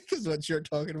because what you're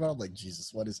talking about, I'm like,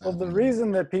 Jesus, what is Well, the happening?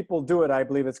 reason that people do it, I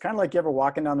believe, it's kind of like you ever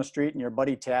walking down the street and your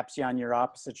buddy taps you on your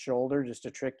opposite shoulder just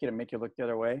to trick you to make you look the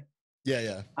other way.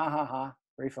 Yeah. Ha ha ha.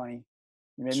 Very funny.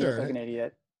 You made me look Sure. like an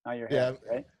idiot. Now you're Yeah. happy,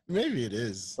 right? Maybe it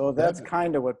is. So that's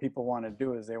kind of what people want to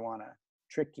do is they want to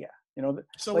trick you. You know,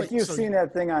 So like wait, you've so seen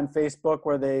that thing on Facebook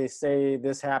where they say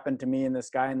this happened to me and this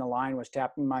guy in the line was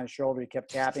tapping my shoulder. He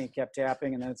kept tapping,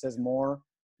 and then it says more.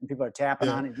 And people are tapping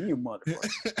yeah. on it. You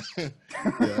motherfucker.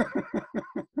 Yeah.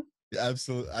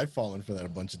 Absolutely. I've fallen for that a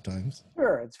bunch of times.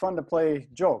 Sure, it's fun to play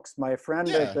jokes. My friend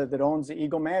Yeah. that owns the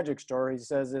Eagle Magic store, he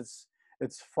says it's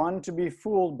fun to be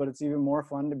fooled, but it's even more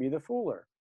fun to be the fooler.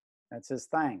 That's his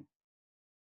thing.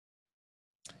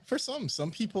 For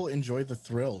some people enjoy the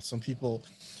thrill. Some people,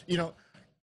 you know,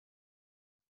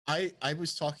 I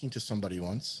was talking to somebody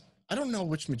once. I don't know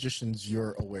which magicians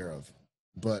you're aware of,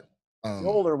 but The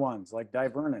older ones like Di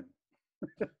Vernon.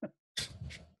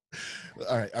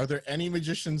 all right, are there any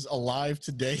magicians alive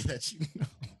today that you know?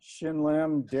 Shin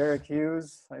Lim, Derek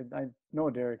Hughes. I know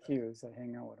Derek Hughes. I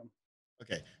hang out with him.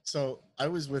 Okay, so I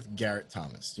was with Garrett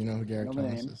Thomas. Do you know who Garrett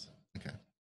Thomas is? Okay,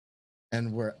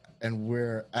 and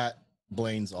we're at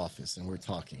Blaine's office and we're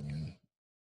talking. And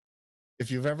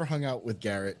if you've ever hung out with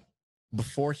Garrett,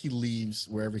 before he leaves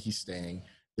wherever he's staying,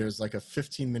 there's like a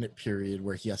 15-minute period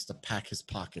where he has to pack his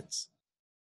pockets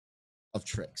of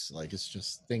tricks. Like it's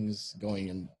just things going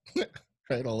in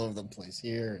right all over the place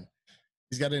here. And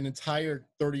he's got an entire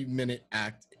 30-minute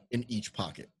act in each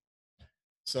pocket.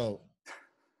 So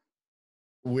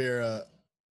we're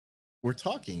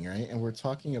talking, right? And we're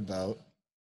talking about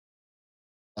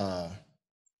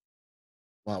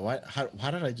wow,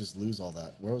 how did I just lose all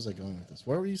that? Where was I going with this?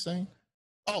 What were you saying?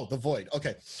 Oh, the void.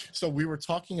 Okay. So we were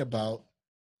talking about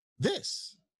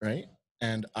this, right?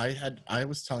 And I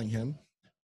was telling him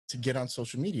to get on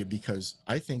social media because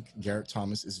I think Garrett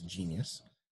Thomas is a genius.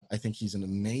 I think he's an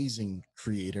amazing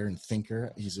creator and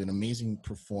thinker. He's an amazing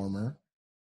performer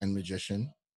and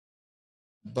magician.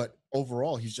 But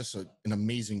overall, he's just an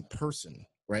amazing person,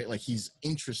 right? Like he's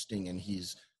interesting and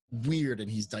he's weird and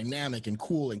he's dynamic and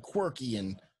cool and quirky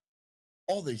and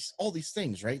all these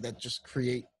things, right? That just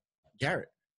create Garrett.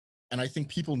 And I think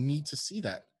people need to see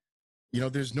that. You know,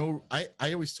 there's no, I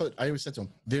always said to him,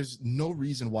 there's no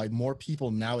reason why more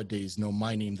people nowadays know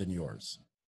my name than yours.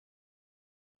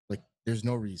 Like, there's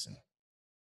no reason.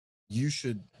 You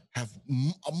should have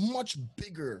a much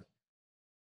bigger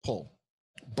pull,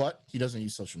 but he doesn't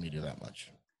use social media that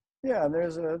much. Yeah,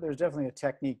 there's definitely a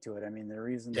technique to it. I mean, the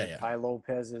reason that Yeah. Ty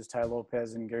Lopez is Ty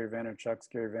Lopez and Gary Vaynerchuk's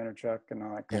Gary Vaynerchuk and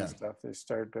all that kind of stuff,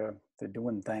 they're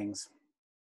doing things.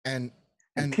 And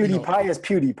PewDiePie is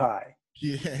PewDiePie.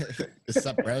 Yeah, what's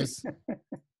up, bros?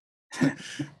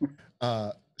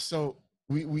 So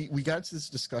we got to this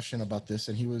discussion about this,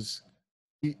 and he's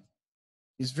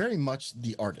very much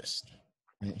the artist.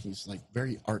 Right? He's like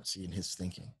very artsy in his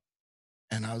thinking,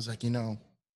 and I was like,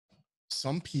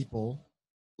 some people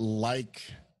like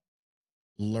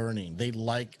learning. They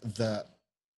like the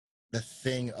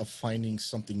thing of finding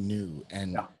something new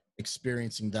and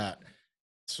experiencing that.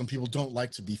 Some people don't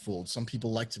like to be fooled. Some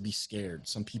people like to be scared.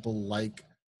 Some people like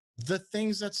the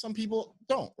things that some people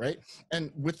don't, right?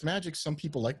 And with magic, some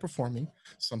people like performing,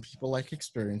 some people like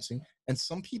experiencing, and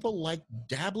some people like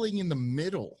dabbling in the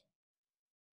middle,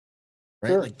 right?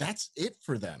 Sure. Like that's it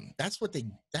for them. That's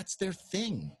their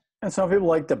thing. And some people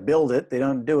like to build it. They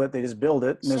don't do it. They just build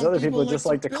it. And there's other people who just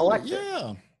like to collect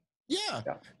it. Yeah.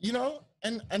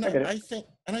 And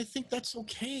I think that's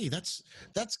okay. That's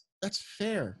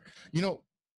fair.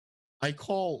 I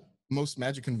call most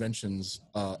magic conventions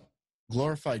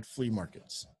glorified flea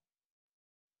markets.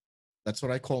 That's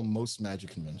what I call most magic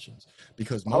conventions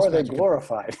because how are they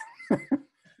glorified?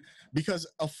 Because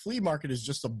a flea market is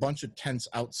just a bunch of tents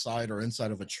outside or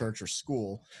inside of a church or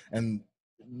school, and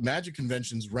magic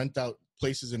conventions rent out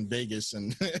places in Vegas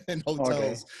and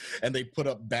hotels, and they put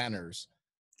up banners,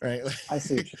 right? I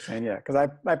see what you're saying. Yeah, because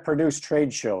I produce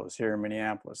trade shows here in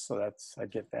Minneapolis, so I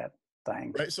get that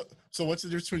thing. Right. So what's the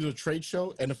difference between a trade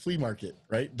show and a flea market?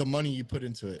 Right. The money you put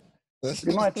into it.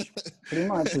 Pretty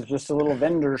much it's just a little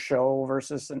vendor show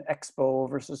versus an expo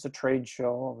versus a trade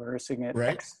show versus an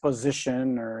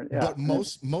exposition But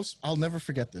most I'll never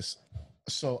forget this.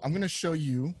 So I'm going to show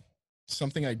you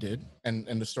something I did and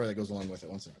the story that goes along with it.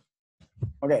 One second.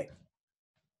 Okay.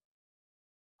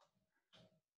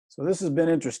 So this has been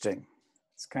interesting.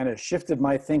 It's kind of shifted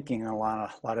my thinking on a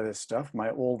lot of this stuff,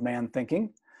 my old man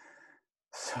thinking.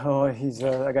 So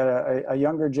I got a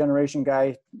younger generation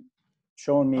guy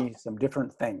showing me some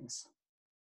different things.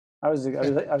 I was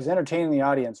entertaining the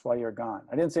audience while you were gone.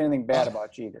 I didn't say anything bad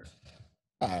about you either.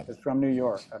 It's from New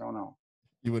York. I don't know.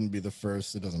 You wouldn't be the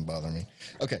first. It doesn't bother me.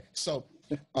 Okay, so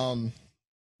um,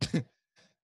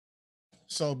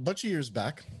 so a bunch of years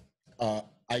back,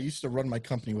 I used to run my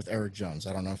company with Eric Jones.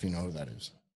 I don't know if you know who that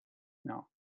is. No,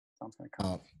 sounds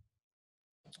kind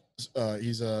of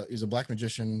He's a black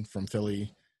magician from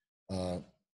Philly,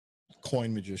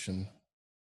 coin magician.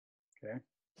 okay.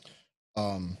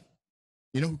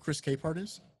 You know who Chris Capehart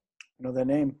is? I know that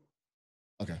name.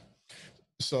 Okay,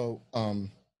 so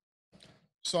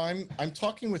so I'm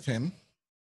talking with him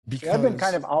because See, I've been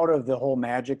kind of out of the whole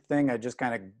magic thing. I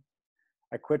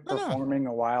quit No. performing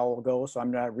a while ago, so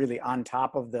I'm not really on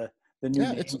top of the new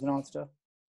names and all that stuff.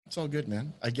 It's all good,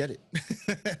 man. I get it.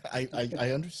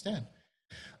 I understand.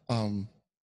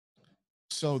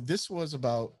 So this was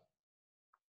about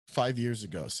 5 years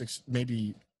ago, 6,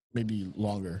 maybe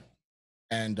longer.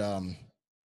 And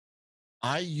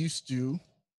I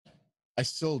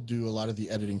still do a lot of the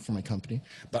editing for my company,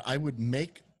 but I would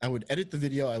edit the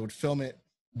video, I would film it,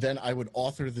 then I would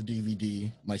author the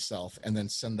DVD myself and then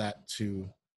send that to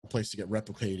a place to get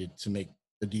replicated to make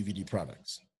the DVD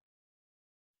products.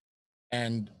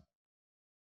 And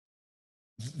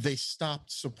they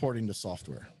stopped supporting the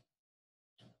software.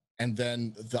 And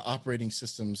then the operating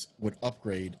systems would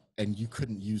upgrade and you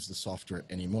couldn't use the software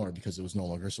anymore because it was no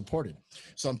longer supported.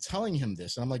 So I'm telling him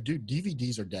this, and I'm like, dude,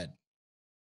 DVDs are dead.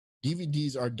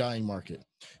 DVDs are a dying market.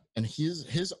 And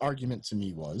his argument to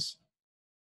me was,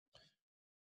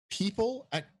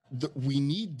 we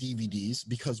need DVDs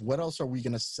because what else are we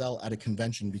going to sell at a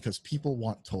convention? Because people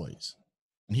want toys.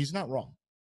 And he's not wrong.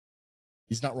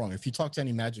 He's not wrong. If you talk to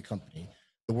any magic company,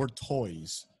 the word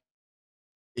toys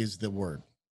is the word,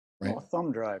 right? Oh, a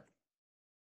thumb drive.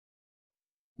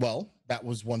 Well, that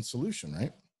was one solution,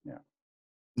 right? Yeah.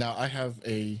 Now I have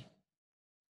a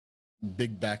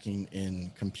big backing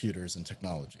in computers and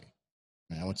technology.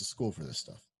 And I went to school for this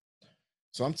stuff.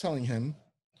 So I'm telling him,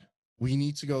 we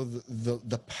need to go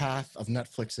the path of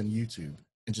Netflix and YouTube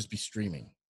and just be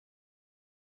streaming.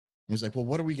 He was like, well,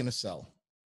 what are we going to sell?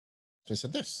 So I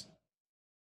said, this.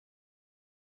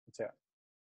 What's that?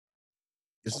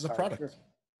 This is a product.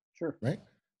 Sure. Right?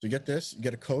 So you get this, you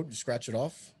get a code, you scratch it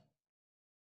off.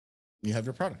 You have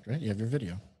your product, right? You have your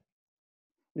video.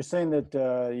 You're saying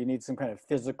that you need some kind of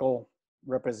physical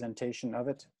representation of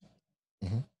it?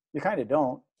 Mm-hmm. You kind of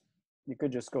don't. You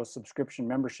could just go subscription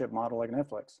membership model like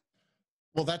Netflix.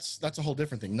 Well, that's a whole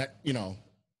different thing. That,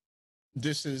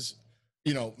 this is,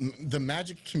 the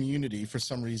magic community for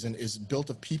some reason is built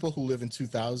of people who live in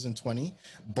 2020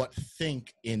 but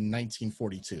think in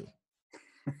 1942.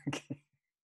 Okay.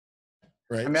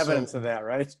 Right? Some evidence of that,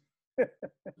 right?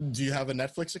 Do you have a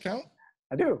Netflix account?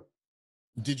 I do.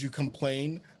 Did you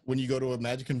complain when you go to a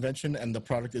magic convention and the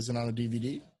product isn't on a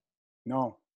DVD?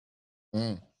 No.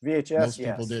 VHS, Most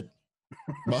people did.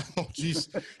 Oh, geez.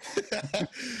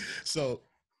 So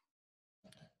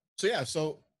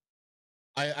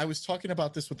I was talking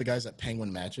about this with the guys at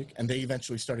Penguin Magic, and they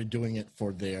eventually started doing it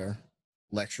for their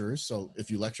lecturers. So if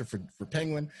you lecture for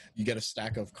Penguin, you get a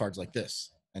stack of cards like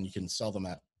this, and you can sell them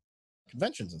at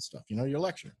conventions and stuff, your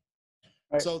lecture.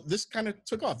 Right. So this kind of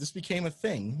took off. This became a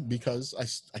thing because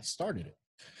I started it.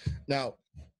 Now,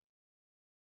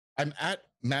 I'm at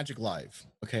Magic Live,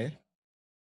 okay?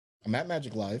 I'm at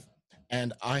Magic Live,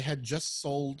 and I had just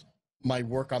sold my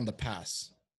work on the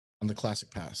pass, on the Classic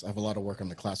Pass. I have a lot of work on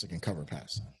the Classic and Cover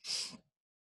Pass.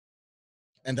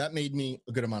 And that made me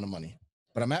a good amount of money.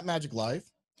 But I'm at Magic Live,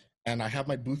 and I have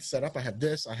my booth set up. I have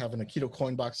this. I have an Aikido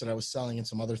coin box that I was selling and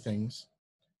some other things.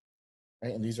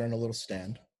 Right? And these are in a little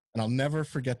stand. And I'll never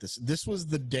forget this. This was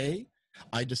the day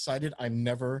I decided I'm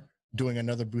never doing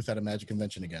another booth at a magic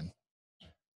convention again.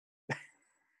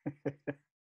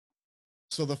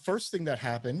 So the first thing that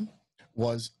happened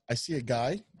was I see a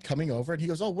guy coming over and he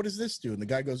goes, oh, what does this do? And the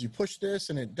guy goes, you push this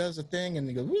and it does a thing. And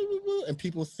he goes, woo, woo, woo. And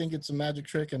people think it's a magic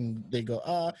trick and they go,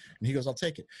 ah. And he goes, I'll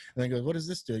take it. And then he goes, what does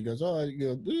this do? He goes, oh,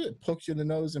 it pokes you in the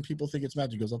nose and people think it's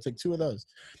magic. He goes, I'll take 2 of those.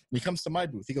 And he comes to my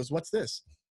booth. He goes, what's this?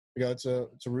 I go, it's a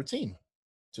routine.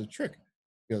 It's a trick.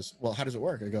 He goes, well, how does it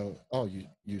work? I go, oh,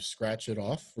 you scratch it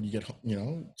off when you get,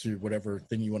 to whatever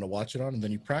thing you want to watch it on, and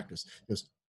then you practice. He goes,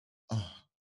 oh.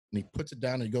 And he puts it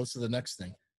down and he goes to the next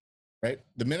thing, right?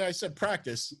 The minute I said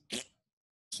practice,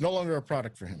 it's no longer a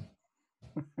product for him.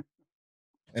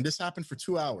 And this happened for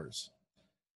 2 hours.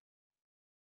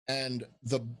 And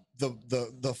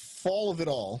the fall of it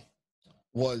all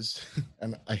was,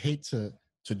 and I hate to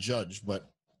judge, but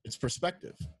it's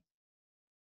perspective.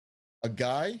 A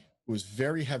guy who was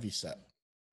very heavy set,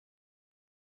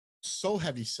 so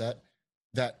heavy set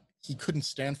that he couldn't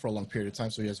stand for a long period of time,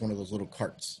 so he has one of those little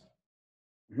carts.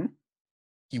 Mm-hmm.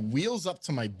 He wheels up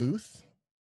to my booth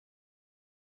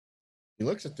He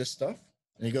looks at this stuff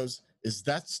and he goes, "Is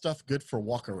that stuff good for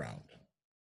walk around?"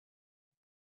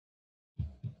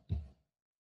 I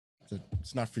said,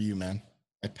 "It's not for you, man."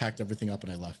 I packed everything up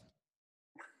and I left.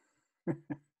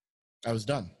 I was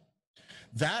done.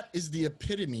 That is the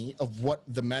epitome of what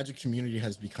the magic community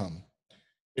has become.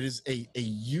 It is a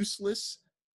useless,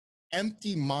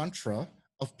 empty mantra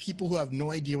of people who have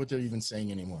no idea what they're even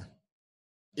saying anymore.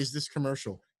 Is this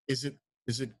commercial? Is it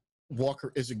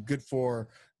Walker? Is it good for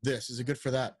this? Is it good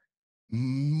for that?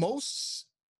 I'm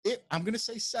going to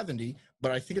say 70,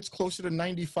 but I think it's closer to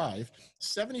 95.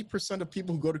 70% of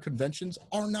people who go to conventions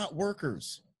are not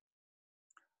workers.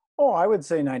 Oh, I would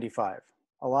say 95.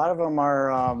 A lot of them are,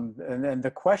 and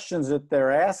the questions that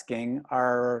they're asking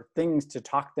are things to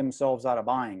talk themselves out of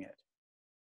buying it.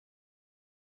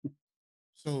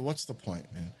 So what's the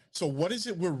point, man? So what is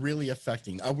it we're really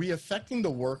affecting? Are we affecting the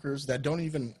workers that don't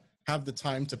even have the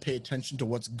time to pay attention to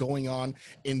what's going on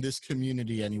in this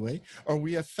community anyway? Are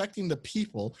we affecting the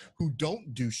people who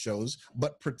don't do shows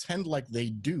but pretend like they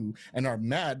do and are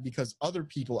mad because other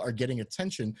people are getting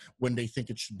attention when they think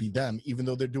it should be them, even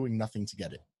though they're doing nothing to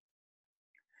get it?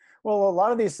 Well, a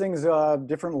lot of these things,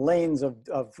 different lanes of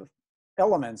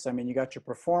elements. I mean, you got your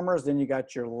performers, then you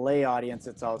got your lay audience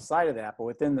that's outside of that. But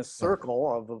within the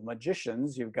circle of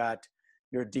magicians, you've got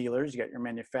your dealers, you got your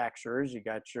manufacturers, you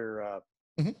got your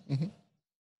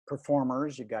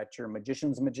performers, you got your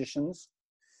magicians.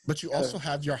 But you also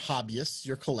have your hobbyists,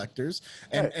 your collectors,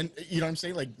 and Right. and you know what I'm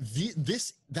saying? Like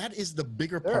that is the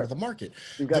bigger part of the market.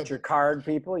 You've got your card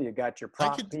people, you got your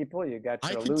prop people, you got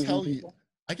I your could illusion tell you, people.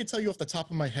 I could tell you off the top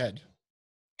of my head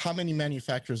how many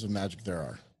manufacturers of magic there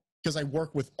are, because I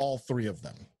work with all three of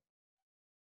them.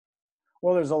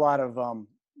 Well, there's a lot of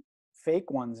fake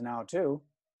ones now too.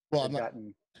 Well,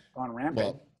 They've gone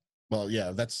rampant. Well,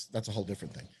 yeah, that's a whole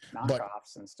different thing.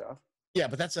 Knockoffs and stuff. Yeah,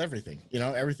 but that's everything. You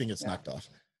know, everything gets knocked off.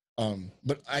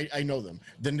 But I know them.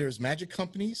 Then there's magic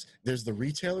companies, there's the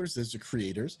retailers, there's the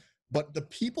creators. But the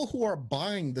people who are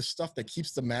buying the stuff that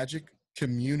keeps the magic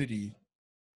community,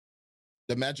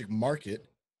 the magic market,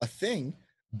 a thing,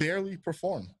 barely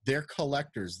perform. They're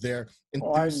collectors, they're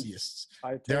enthusiasts,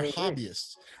 they're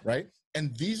hobbyists, right?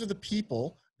 And these are the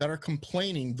people that are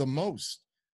complaining the most.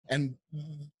 And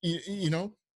you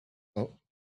know, oh,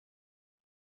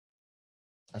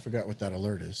 I forgot what that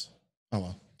alert is. Oh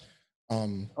well.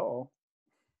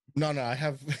 No, I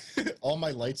have all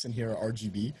my lights in here are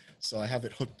RGB, so I have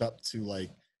it hooked up to, like,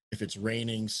 if it's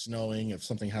raining, snowing, if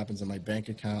something happens in my bank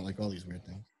account, like all these weird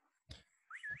things.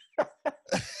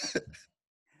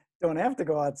 Don't have to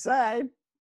go outside.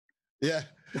 Yeah.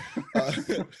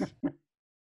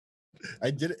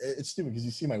 I did it. It's stupid because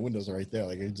you see my windows are right there.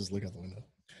 Like, I just look out the window.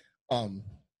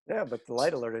 Yeah, but the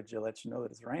light alerted you, let you know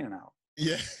that it's raining out.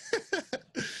 Yeah.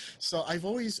 So I've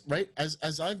always, right,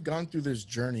 as I've gone through this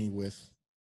journey with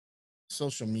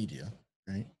social media,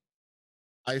 right,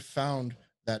 I found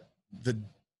that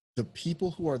the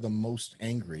people who are the most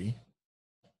angry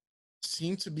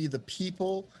seem to be the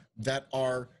people that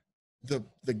are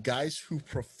the guys who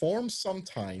perform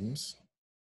sometimes,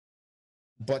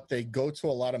 but they go to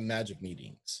a lot of magic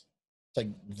meetings. It's like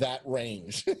that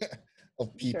range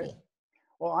of people. Okay.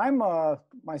 Well, I'm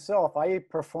myself, I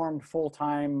performed full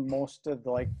time most of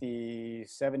the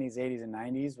 70s, 80s, and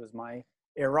 90s was my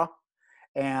era.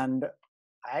 And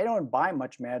I don't buy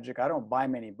much magic. I don't buy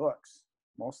many books.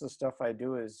 Most of the stuff I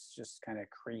do is just kind of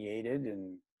created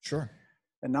and sure.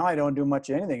 And now I don't do much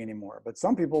of anything anymore. But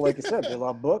some people, like you said, they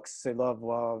love books. They love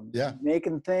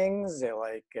making things. They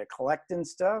like collecting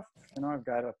stuff. You know, I've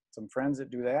got some friends that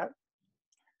do that.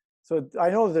 So I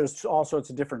know there's all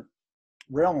sorts of different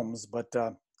realms, but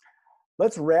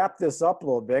let's wrap this up a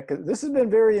little bit. 'Cause this has been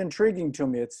very intriguing to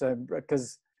me. It's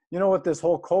because, you know, with this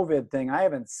whole COVID thing, I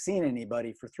haven't seen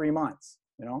anybody for 3 months.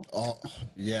 You know? Oh,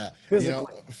 yeah.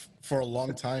 Physically. You know, for a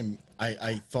long time,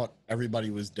 I thought everybody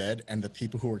was dead, and the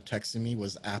people who were texting me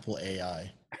was Apple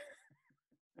AI.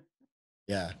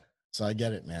 Yeah. So I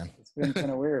get it, man. It's been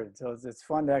kind of weird. So it's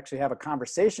fun to actually have a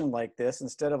conversation like this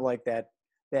instead of like that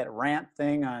rant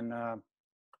thing on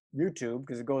YouTube,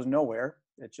 because it goes nowhere.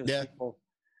 It's just people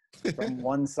from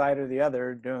one side or the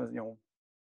other doing, you know,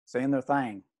 saying their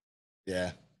thing.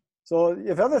 Yeah. So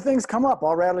if other things come up,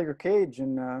 I'll rattle your cage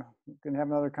and we can have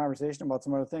another conversation about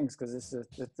some other things, because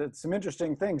it's some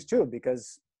interesting things too.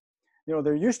 Because, you know,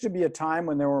 there used to be a time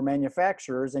when there were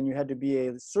manufacturers and you had to be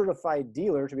a certified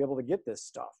dealer to be able to get this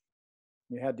stuff.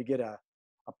 You had to get a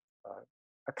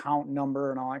account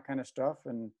number and all that kind of stuff.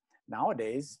 And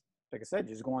nowadays, like I said,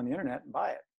 you just go on the internet and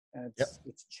buy it. And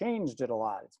it's changed it a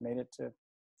lot. It's made it to, a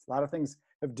lot of things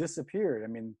have disappeared. I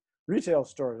mean, retail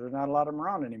stores, there's not a lot of them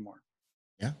around anymore.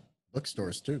 Yeah.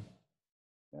 Bookstores too.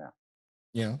 Yeah.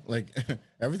 You know, like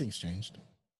everything's changed.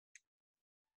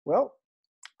 Well,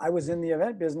 I was in the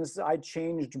event business. I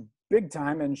changed big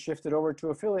time and shifted over to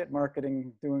affiliate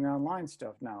marketing, doing online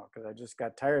stuff now because I just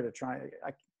got tired of trying.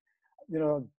 You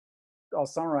know, I'll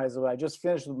summarize it. I just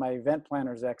finished with my event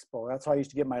planners expo. That's how I used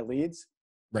to get my leads.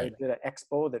 I Right. did an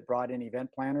expo that brought in event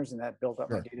planners, and that built up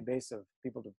my Sure. database of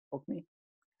people to book me.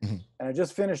 Hmm. And I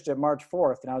just finished it March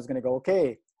 4th, and I was going to go,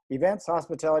 okay, events,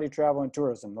 hospitality, travel, and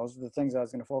tourism. Those are the things I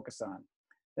was going to focus on.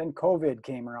 Then COVID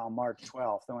came around March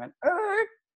 12th. I went,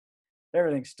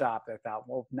 everything stopped. I thought,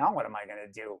 well, now what am I going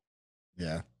to do?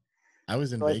 Yeah. I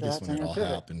was in So I Vegas thought, when I'm it going to all pivot.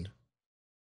 happened.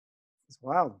 It's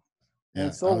wild. And Yeah.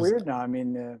 it's so weird now. I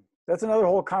mean, that's another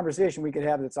whole conversation we could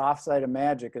have that's offside of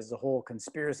magic is the whole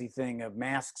conspiracy thing of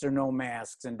masks or no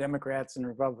masks and Democrats and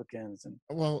Republicans. And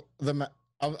Well,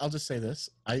 I'll just say this.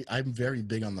 I'm very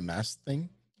big on the mask thing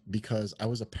because I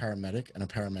was a paramedic and a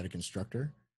paramedic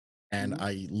instructor, and Mhm.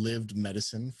 I lived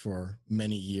medicine for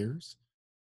many years.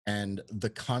 And the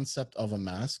concept of a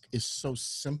mask is so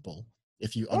simple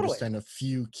if you Totally. understand a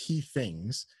few key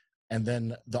things, and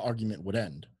then the argument would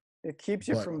end. It keeps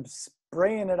you But from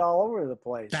spraying it all over the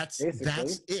place, basically.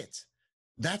 that's it.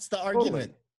 That's the Totally.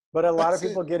 argument. But a lot of That's it.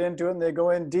 people get into it and they go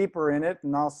in deeper in it,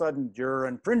 and all of a sudden, you're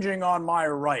infringing on my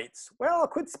rights. Well,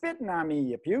 quit spitting on me,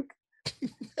 you puke.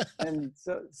 And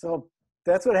so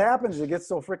that's what happens. It gets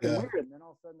so freaking Yeah. weird. And then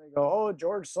all of a sudden they go, oh,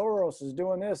 George Soros is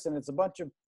doing this. And it's a bunch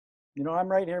of, I'm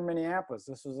right here in Minneapolis.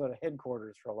 This was at a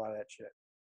headquarters for a lot of that shit.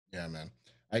 Yeah, man.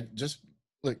 I just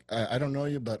look, I don't know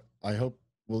you, but I hope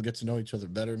we'll get to know each other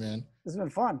better, man. This has been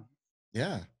fun.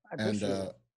 Yeah. I And appreciate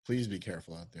it. please be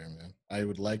careful out there, man. I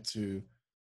would like to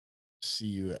see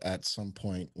you at some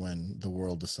point when the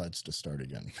world decides to start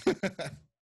again.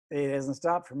 It hasn't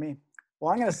stopped for me.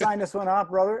 Well, I'm going to sign this one off,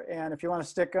 brother. And if you want to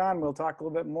stick on, we'll talk a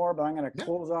little bit more, but I'm going to Yeah,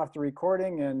 close off the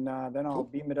recording and then I'll cool.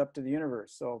 beam it up to the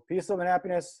universe. So peace, love, and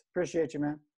happiness. Appreciate you,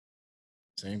 man.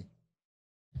 Same.